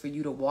 It hurts for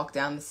you to walk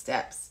down the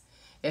steps.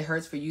 It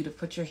hurts for you to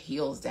put your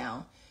heels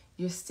down.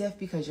 You're stiff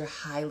because you're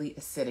highly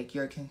acidic.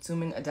 You're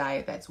consuming a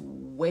diet that's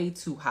way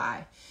too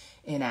high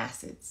in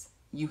acids.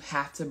 You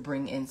have to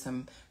bring in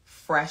some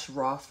fresh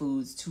raw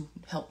foods to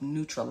help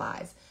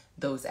neutralize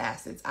those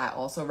acids. I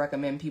also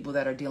recommend people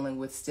that are dealing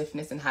with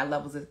stiffness and high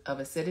levels of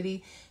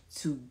acidity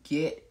to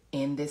get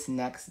in this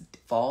next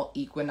Fall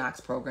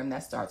Equinox program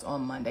that starts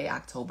on Monday,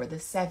 October the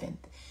 7th.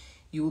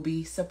 You will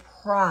be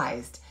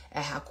surprised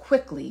at how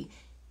quickly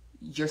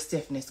your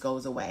stiffness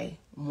goes away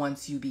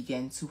once you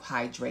begin to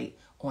hydrate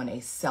on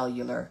a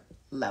cellular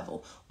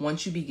level.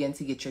 Once you begin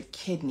to get your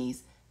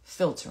kidneys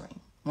filtering.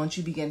 Once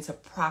you begin to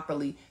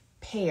properly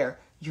pair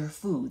your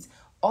foods.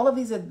 All of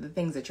these are the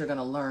things that you're going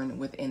to learn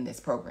within this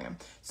program.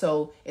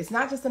 So it's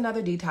not just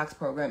another detox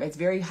program. It's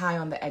very high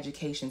on the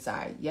education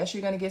side. Yes,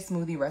 you're going to get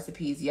smoothie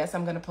recipes. Yes,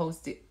 I'm going to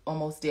post it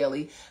almost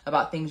daily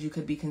about things you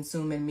could be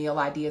consuming, meal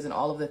ideas, and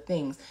all of the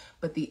things.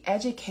 But the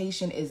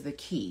education is the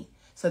key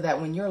so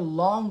that when you're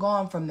long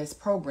gone from this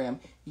program,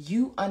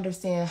 you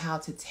understand how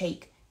to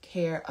take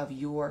care of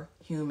your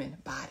human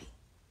body,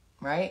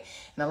 right?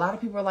 And a lot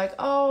of people are like,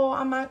 oh,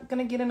 I'm not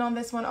going to get in on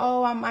this one.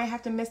 Oh, I might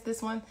have to miss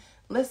this one.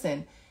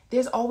 Listen,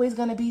 there's always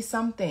going to be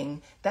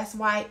something. That's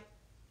why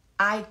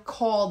I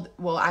call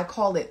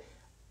it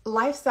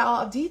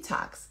lifestyle of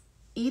detox.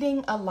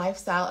 Eating a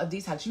lifestyle of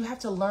detox. You have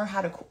to learn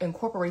how to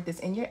incorporate this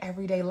in your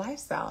everyday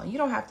lifestyle. You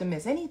don't have to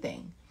miss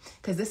anything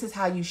because this is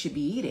how you should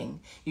be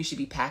eating. You should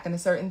be packing a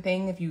certain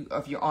thing if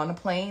you're on a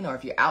plane or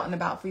if you're out and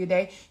about for your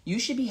day. You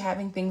should be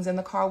having things in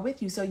the car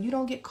with you so you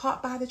don't get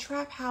caught by the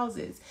trap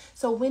houses.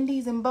 So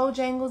Wendy's and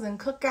Bojangles and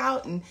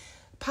Cookout and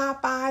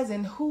Popeyes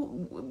and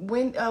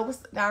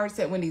I already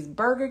said Wendy's,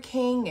 Burger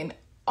King and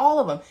all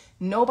of them.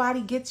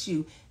 Nobody gets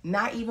you,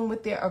 not even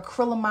with their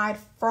acrylamide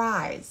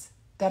fries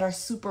that are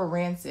super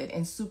rancid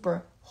and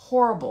super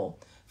horrible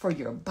for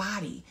your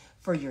body,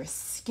 for your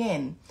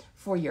skin,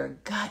 for your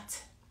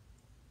gut,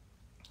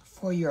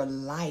 for your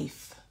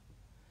life,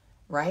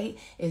 right?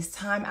 It's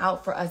time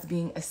out for us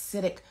being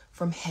acidic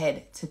from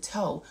head to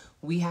toe.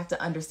 We have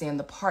to understand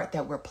the part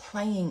that we're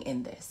playing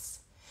in this.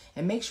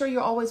 And make sure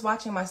you're always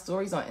watching my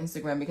stories on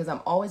Instagram, because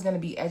I'm always going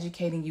to be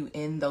educating you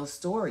in those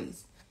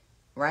stories,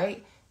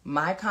 right?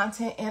 My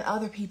content and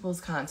other people's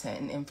content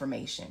and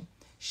information,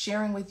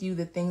 sharing with you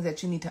the things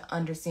that you need to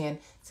understand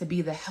to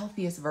be the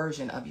healthiest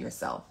version of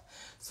yourself.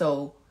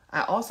 So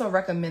I also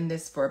recommend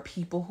this for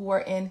people who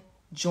are in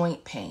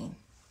joint pain.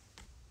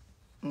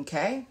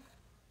 Okay.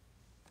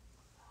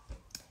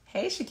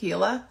 Hey,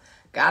 Shaquila,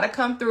 gotta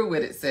come through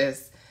with it,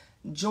 sis.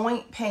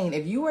 Joint pain.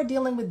 If you are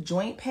dealing with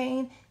joint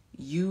pain,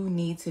 you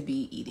need to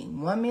be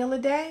eating 1 meal a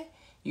day.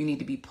 You need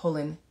to be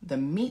pulling the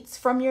meats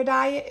from your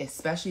diet,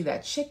 especially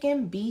that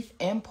chicken, beef,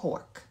 and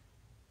pork.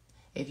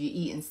 If you're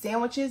eating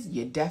sandwiches,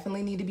 you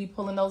definitely need to be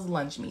pulling those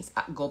lunch meats.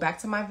 Go back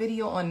to my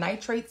video on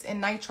nitrates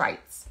and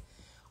nitrites.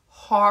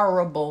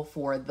 Horrible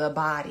for the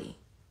body.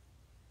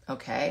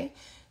 Okay?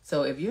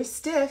 So if you're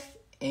stiff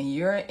and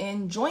you're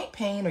in joint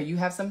pain, or you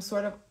have some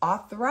sort of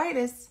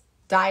arthritis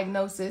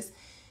diagnosis,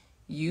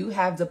 you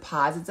have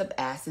deposits of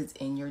acids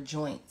in your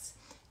joints.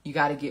 You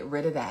got to get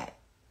rid of that.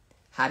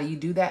 How do you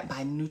do that?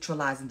 By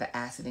neutralizing the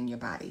acid in your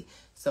body.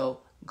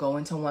 So go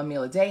into 1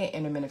 meal a day.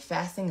 Intermittent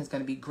fasting is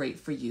going to be great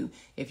for you.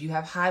 If you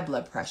have high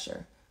blood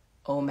pressure,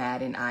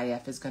 OMAD and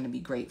IF is going to be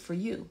great for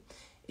you.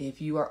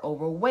 If you are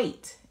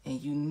overweight and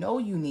you know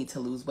you need to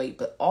lose weight,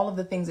 but all of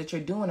the things that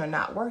you're doing are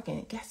not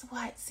working, guess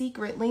what?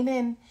 Secret, lean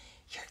in.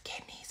 Your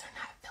kidneys are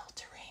not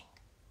filtering.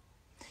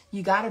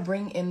 You got to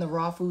bring in the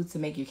raw foods to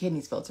make your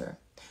kidneys filter.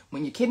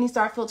 When your kidneys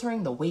start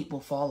filtering, the weight will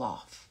fall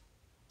off.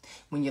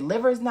 When your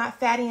liver is not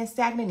fatty and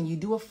stagnant and you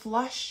do a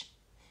flush,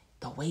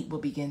 the weight will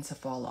begin to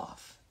fall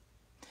off.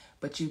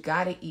 But you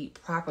got to eat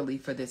properly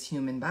for this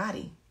human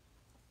body.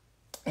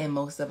 And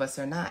most of us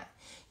are not.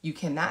 You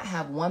cannot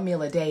have 1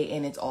 meal a day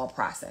and it's all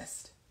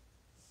processed.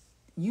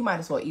 You might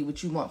as well eat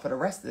what you want for the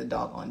rest of the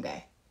doggone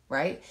day,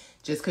 right?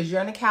 Just because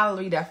you're in a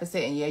calorie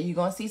deficit and yeah, you're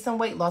going to see some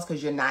weight loss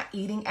because you're not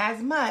eating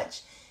as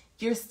much,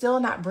 you're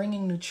still not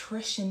bringing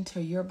nutrition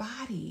to your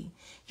body.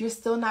 You're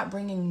still not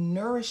bringing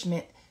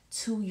nourishment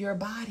to your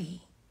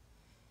body.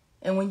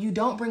 And when you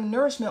don't bring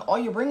nourishment, all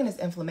you're bringing is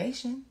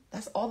inflammation.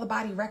 That's all the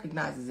body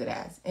recognizes it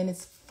as. And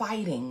it's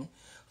fighting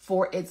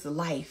for its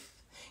life.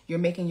 You're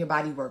making your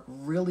body work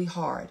really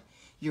hard.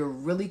 You're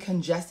really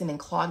congesting and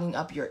clogging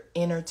up your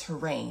inner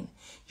terrain.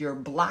 You're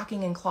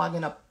blocking and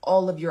clogging up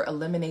all of your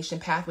elimination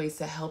pathways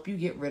to help you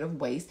get rid of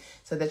waste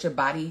so that your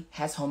body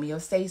has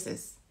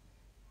homeostasis,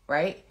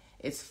 right?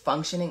 It's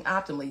functioning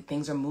optimally.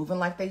 Things are moving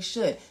like they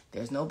should.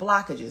 There's no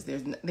blockages.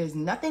 There's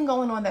nothing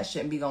going on that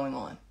shouldn't be going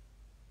on.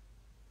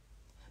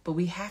 But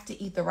we have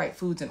to eat the right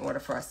foods in order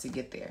for us to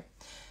get there.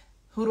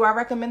 Who do I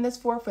recommend this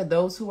for? For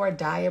those who are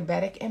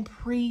diabetic and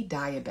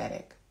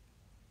pre-diabetic.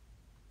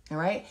 All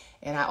right.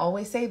 And I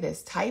always say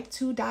this, type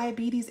 2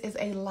 diabetes is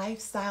a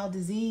lifestyle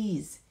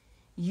disease.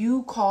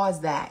 You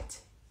caused that.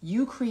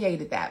 You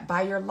created that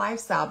by your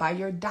lifestyle, by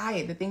your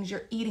diet, the things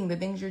you're eating, the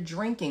things you're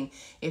drinking.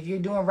 If you're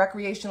doing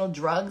recreational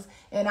drugs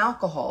and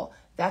alcohol,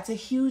 that's a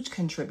huge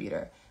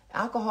contributor.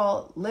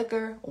 Alcohol,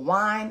 liquor,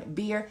 wine,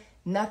 beer,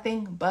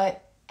 nothing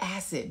but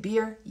acid.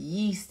 Beer,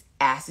 yeast,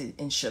 acid,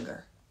 and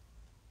sugar.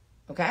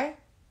 Okay?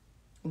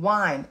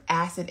 Wine,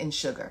 acid and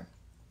sugar.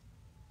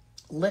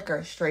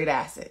 Liquor, straight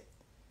acid.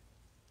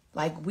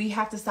 Like, we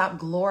have to stop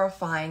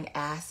glorifying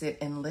acid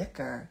and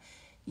liquor.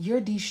 You're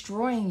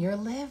destroying your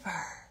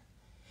liver.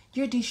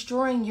 You're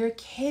destroying your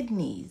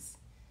kidneys.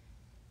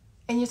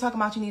 And you're talking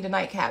about you need a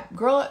nightcap.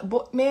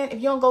 Girl, man, if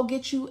you don't go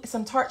get you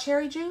some tart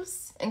cherry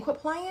juice and quit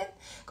playing,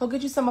 go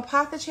get you some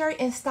apothecary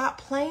and stop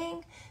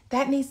playing,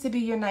 that needs to be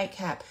your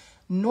nightcap.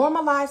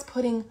 Normalize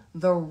putting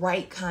the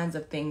right kinds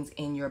of things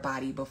in your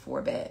body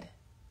before bed.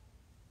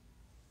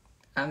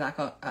 I'm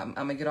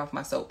gonna get off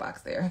my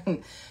soapbox there.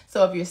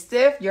 So if you're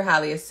stiff, you're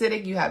highly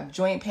acidic, you have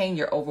joint pain,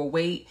 you're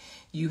overweight,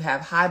 you have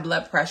high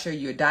blood pressure,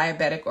 you're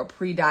diabetic or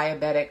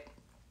pre-diabetic,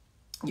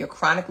 you're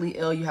chronically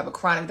ill, you have a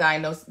chronic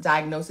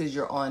diagnosis,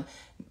 you're on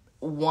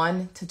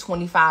 1 to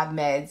 25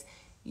 meds,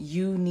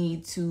 you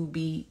need to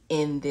be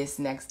in this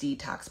next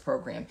detox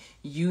program.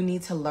 You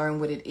need to learn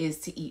what it is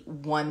to eat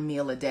 1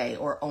 meal a day,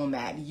 or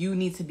OMAD. You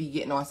need to be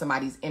getting on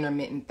somebody's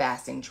intermittent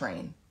fasting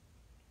train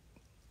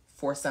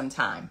for some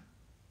time.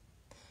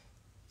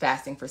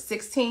 Fasting for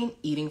 16,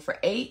 eating for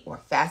 8, or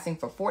fasting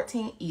for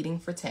 14, eating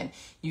for 10.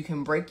 You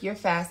can break your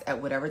fast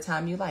at whatever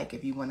time you like.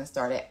 If you want to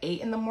start at 8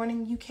 in the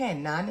morning, you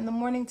can. 9 in the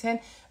morning, 10,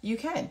 you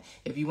can.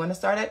 If you want to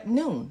start at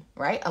noon,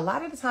 right? A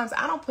lot of the times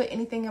I don't put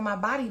anything in my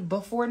body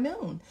before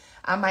noon.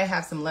 I might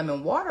have some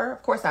lemon water.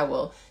 Of course I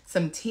will.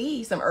 Some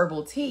tea, some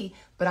herbal tea,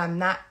 but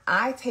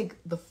I take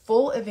the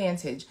full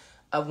advantage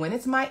of when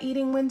it's my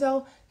eating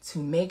window to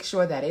make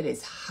sure that it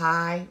is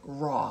high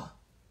raw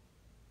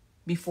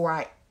before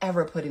I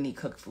ever put any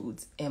cooked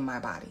foods in my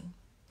body.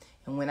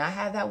 And when I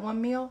have that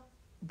 1 meal,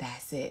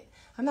 that's it.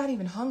 I'm not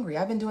even hungry.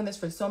 I've been doing this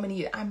for so many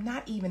years. I'm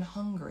not even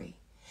hungry.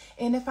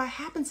 And if I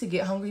happen to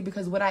get hungry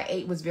because what I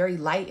ate was very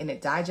light and it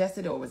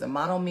digested, or it was a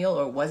mono meal,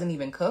 or it wasn't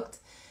even cooked,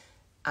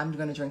 I'm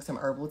going to drink some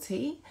herbal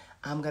tea.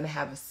 I'm going to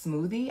have a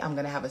smoothie. I'm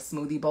going to have a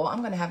smoothie bowl. I'm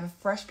going to have a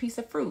fresh piece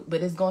of fruit,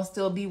 but it's going to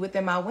still be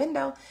within my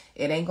window.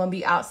 It ain't going to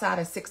be outside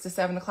of 6 to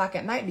 7 o'clock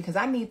at night because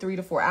I need 3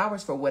 to 4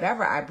 hours for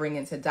whatever I bring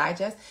in to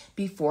digest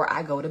before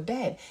I go to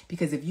bed.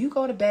 Because if you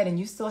go to bed and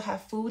you still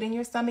have food in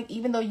your stomach,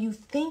 even though you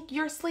think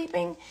you're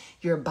sleeping,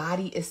 your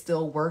body is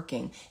still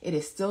working. It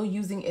is still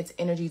using its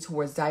energy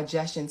towards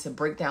digestion to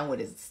break down what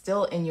is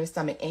still in your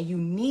stomach. And you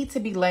need to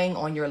be laying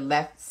on your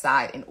left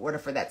side in order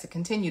for that to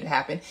continue to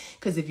happen.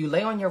 Because if you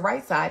lay on your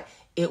right side,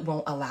 it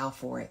won't allow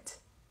for it.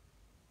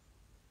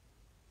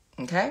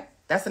 Okay?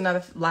 That's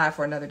another lie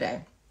for another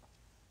day.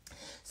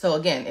 So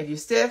again, if you're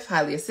stiff,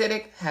 highly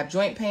acidic, have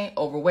joint pain,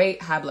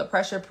 overweight, high blood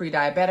pressure,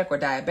 pre-diabetic or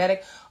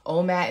diabetic,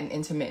 OMAD and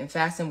intermittent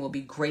fasting will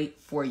be great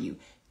for you.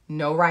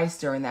 No rice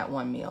during that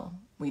one meal.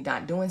 We're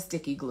not doing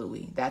sticky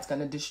gluey. That's going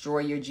to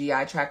destroy your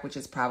GI tract, which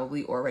is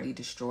probably already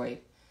destroyed,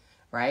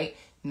 right?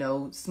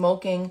 No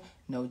smoking,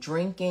 no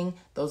drinking.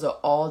 Those are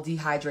all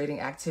dehydrating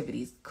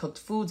activities. Cooked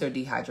foods are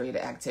dehydrated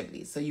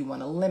activities. So you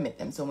want to limit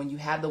them. So when you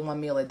have the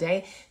one meal a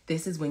day,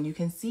 this is when you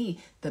can see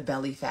the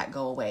belly fat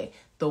go away,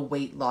 the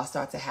weight loss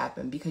start to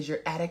happen because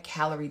you're at a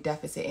calorie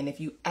deficit. And if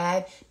you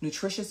add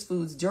nutritious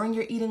foods during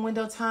your eating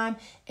window time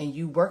and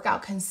you work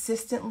out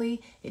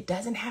consistently, it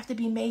doesn't have to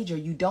be major.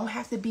 You don't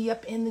have to be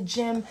up in the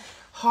gym,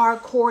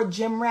 hardcore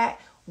gym rat.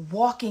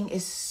 Walking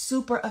is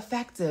super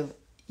effective,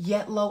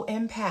 yet low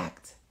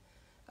impact.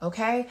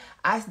 Okay,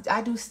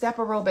 I do step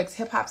aerobics,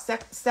 hip hop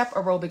step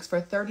aerobics for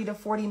 30 to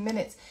 40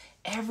 minutes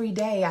every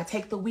day. I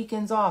take the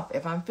weekends off.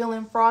 If I'm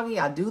feeling froggy,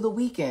 I do the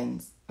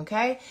weekends.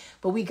 Okay,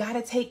 but we got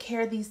to take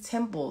care of these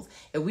temples.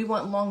 If we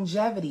want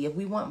longevity, if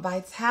we want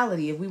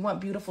vitality, if we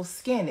want beautiful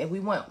skin, if we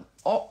want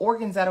all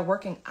organs that are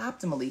working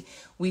optimally,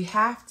 we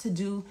have to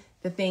do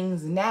the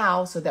things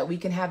now so that we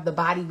can have the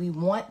body we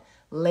want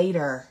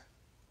later.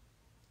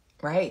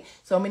 Right?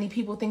 So many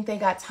people think they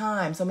got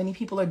time. So many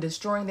people are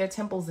destroying their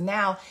temples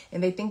now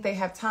and they think they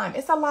have time.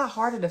 It's a lot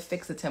harder to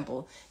fix a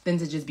temple than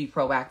to just be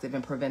proactive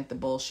and prevent the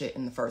bullshit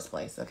in the first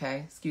place.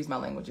 Okay? Excuse my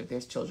language if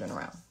there's children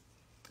around.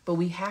 But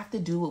we have to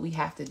do what we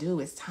have to do.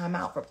 It's time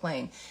out for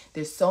playing.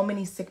 There's so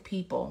many sick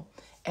people.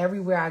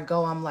 Everywhere I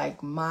go, I'm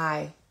like,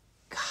 my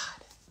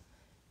God.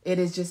 It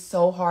is just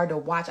so hard to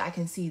watch. I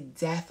can see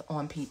death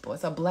on people.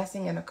 It's a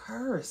blessing and a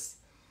curse.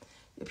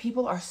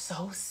 People are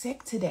so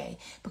sick today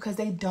because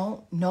they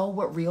don't know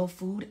what real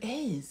food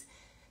is.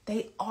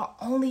 They are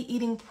only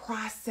eating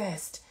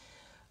processed,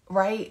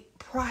 right?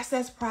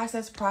 Processed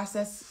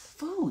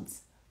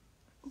foods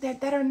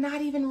that are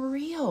not even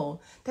real,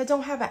 that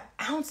don't have an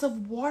ounce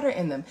of water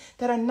in them,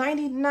 that are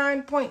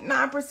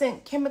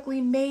 99.9%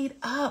 chemically made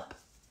up.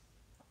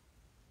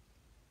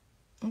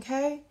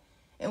 Okay?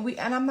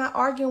 And I'm not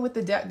arguing with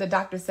the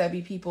Dr.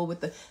 Sebi people with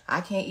the, I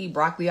can't eat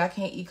broccoli, I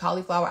can't eat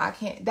cauliflower,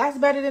 that's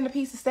better than a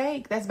piece of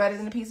steak. That's better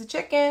than a piece of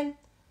chicken.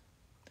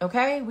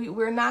 Okay?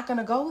 We're not going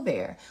to go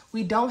there.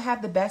 We don't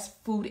have the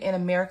best food in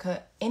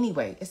America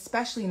anyway,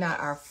 especially not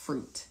our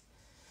fruit.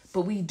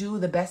 But we do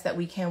the best that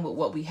we can with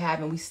what we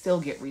have and we still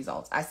get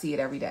results. I see it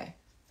every day.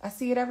 I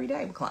see it every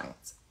day with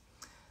clients.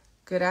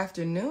 Good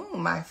afternoon,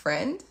 my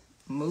friend.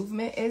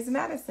 Movement is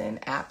medicine.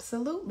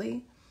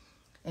 Absolutely.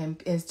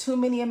 And as too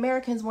many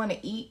Americans want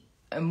to eat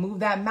and move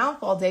that mouth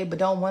all day, but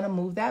don't want to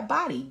move that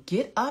body.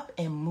 Get up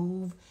and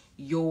move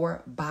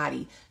your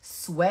body.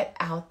 Sweat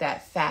out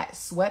that fat.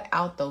 Sweat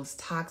out those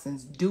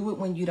toxins. Do it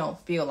when you don't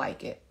feel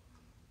like it.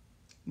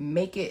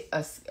 Make it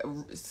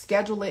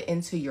schedule it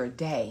into your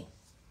day.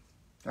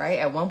 Right?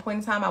 At one point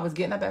in time, I was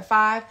getting up at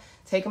 5,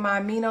 taking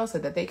my amino so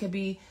that they could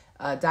be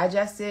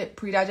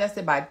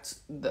pre-digested by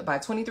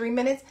 23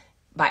 minutes.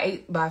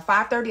 By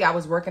 5:30, I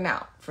was working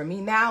out. For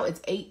me now,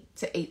 it's 8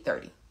 to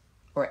 8:30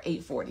 or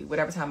 8:40,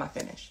 whatever time I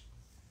finish.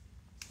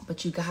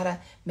 But you gotta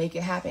make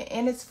it happen.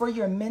 And it's for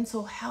your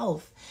mental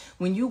health.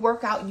 When you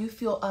work out, you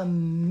feel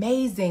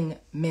amazing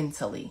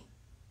mentally.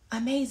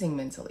 Amazing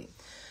mentally.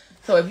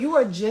 So if you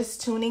are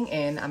just tuning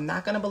in, I'm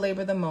not going to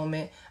belabor the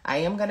moment. I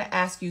am going to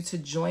ask you to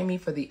join me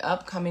for the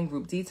upcoming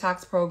group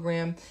detox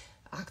program,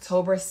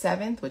 October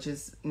 7th, which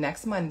is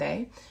next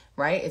Monday,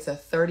 right? It's a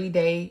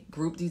 30-day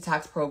group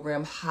detox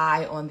program,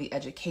 high on the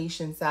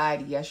education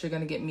side. Yes, you're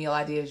going to get meal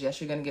ideas. Yes,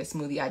 you're going to get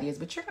smoothie ideas,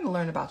 but you're going to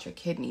learn about your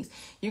kidneys.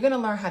 You're going to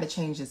learn how to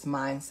change this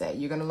mindset.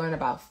 You're going to learn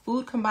about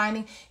food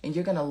combining, and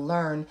you're going to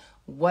learn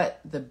what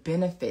the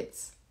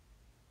benefits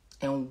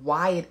and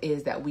why it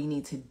is that we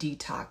need to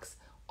detox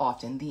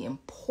often, the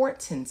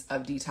importance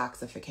of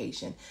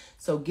detoxification.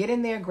 So get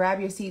in there, grab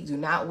your seat, do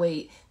not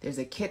wait. There's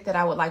a kit that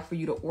I would like for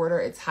you to order.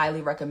 It's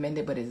highly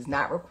recommended, but it is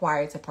not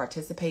required to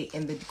participate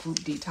in the group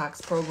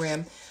detox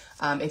program.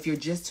 If you're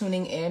just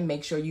tuning in,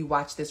 make sure you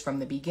watch this from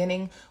the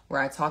beginning where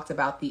I talked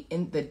about the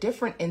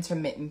different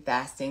intermittent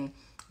fasting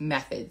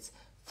methods.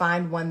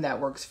 Find one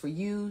that works for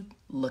you,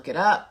 look it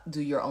up,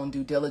 do your own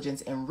due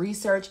diligence and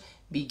research,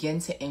 begin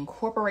to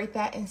incorporate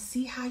that and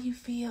see how you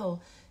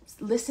feel.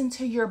 Listen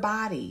to your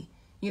body.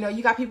 You know,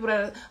 you got people that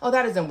are, oh,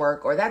 that doesn't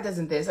work, or that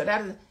doesn't this, or that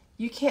doesn't.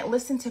 You can't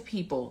listen to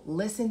people.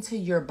 Listen to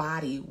your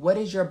body. What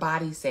does your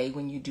body say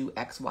when you do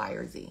X, Y,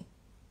 or Z?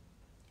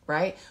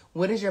 right?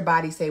 What does your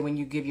body say when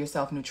you give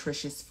yourself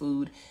nutritious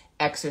food,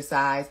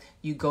 exercise,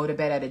 you go to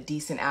bed at a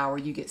decent hour,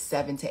 you get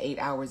 7 to 8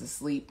 hours of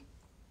sleep?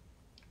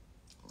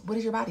 What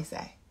does your body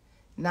say?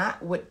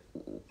 Not what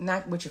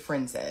your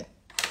friend said.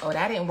 Oh,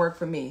 that didn't work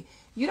for me.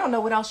 You don't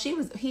know what else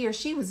he or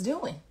she was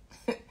doing,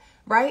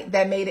 right?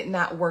 That made it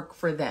not work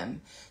for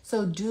them.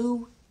 So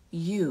do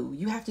you.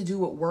 You have to do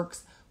what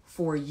works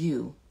for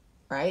you,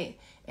 right?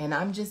 And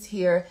I'm just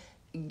here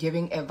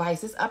giving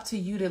advice. It's up to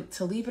you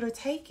to leave it or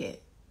take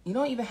it. You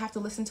don't even have to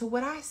listen to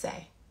what I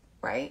say,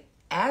 right?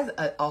 As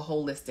a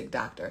holistic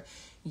doctor,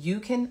 you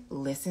can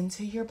listen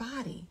to your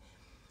body.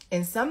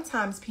 And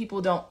sometimes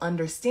people don't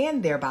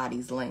understand their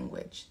body's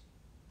language.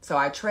 So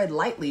I tread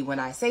lightly when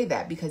I say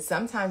that, because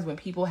sometimes when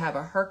people have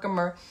a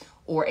Herkimer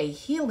or a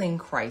healing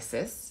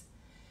crisis,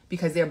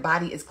 because their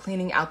body is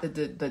cleaning out the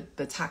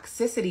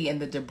toxicity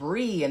and the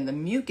debris and the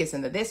mucus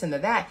and the this and the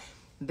that,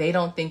 they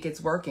don't think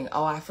it's working.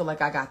 Oh, I feel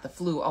like I got the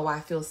flu. Oh, I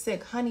feel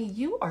sick. Honey,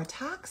 you are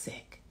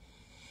toxic.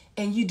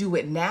 And you do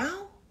it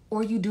now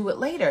or you do it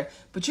later,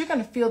 but you're going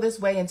to feel this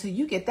way until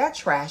you get that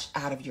trash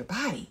out of your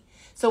body.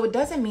 So it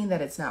doesn't mean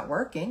that it's not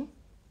working.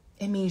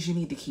 It means you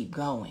need to keep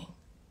going,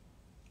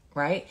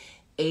 right?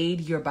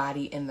 Aid your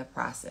body in the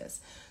process.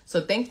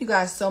 So thank you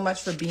guys so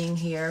much for being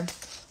here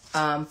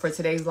for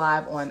today's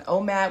live on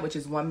OMAD, which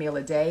is 1 meal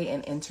a day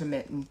and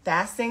intermittent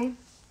fasting.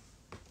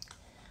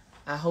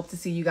 I hope to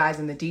see you guys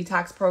in the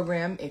detox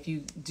program. If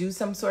you do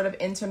some sort of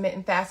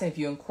intermittent fasting, if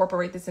you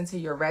incorporate this into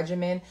your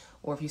regimen,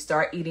 or if you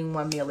start eating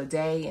 1 meal a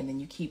day and then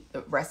you keep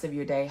the rest of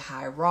your day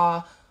high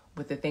raw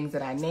with the things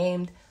that I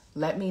named,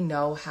 let me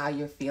know how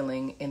you're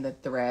feeling in the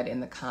thread in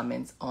the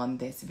comments on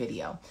this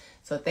video.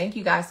 So thank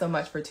you guys so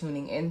much for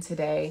tuning in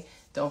today.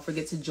 Don't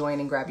forget to join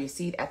and grab your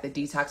seat at the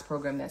detox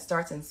program that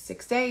starts in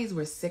 6 days.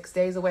 We're 6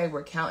 days away.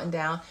 We're counting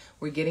down.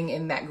 We're getting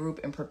in that group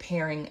and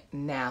preparing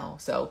now.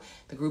 So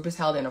the group is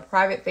held in a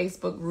private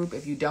Facebook group.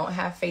 If you don't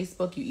have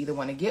Facebook, you either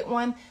want to get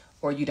one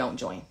or you don't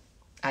join.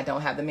 I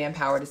don't have the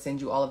manpower to send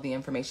you all of the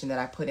information that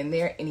I put in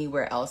there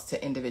anywhere else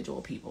to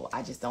individual people.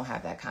 I just don't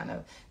have that kind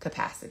of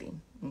capacity.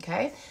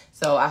 Okay,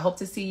 so I hope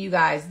to see you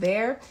guys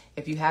there.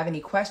 If you have any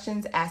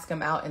questions, ask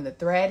them out in the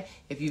thread.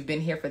 If you've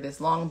been here for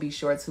this long, be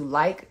sure to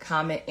like,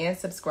 comment, and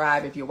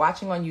subscribe. If you're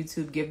watching on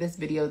YouTube, give this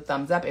video a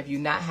thumbs up. If you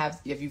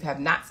have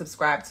not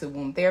subscribed to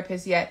Womb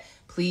Therapist yet,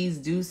 please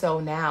do so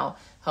now.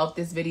 Help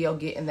this video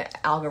get in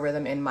the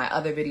algorithm and my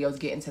other videos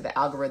get into the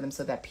algorithm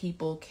so that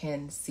people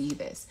can see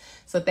this.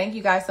 So thank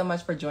you guys so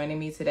much for joining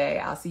me today.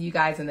 I'll see you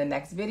guys in the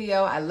next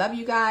video. I love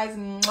you guys.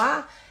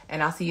 Mwah.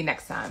 And I'll see you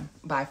next time.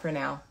 Bye for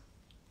now.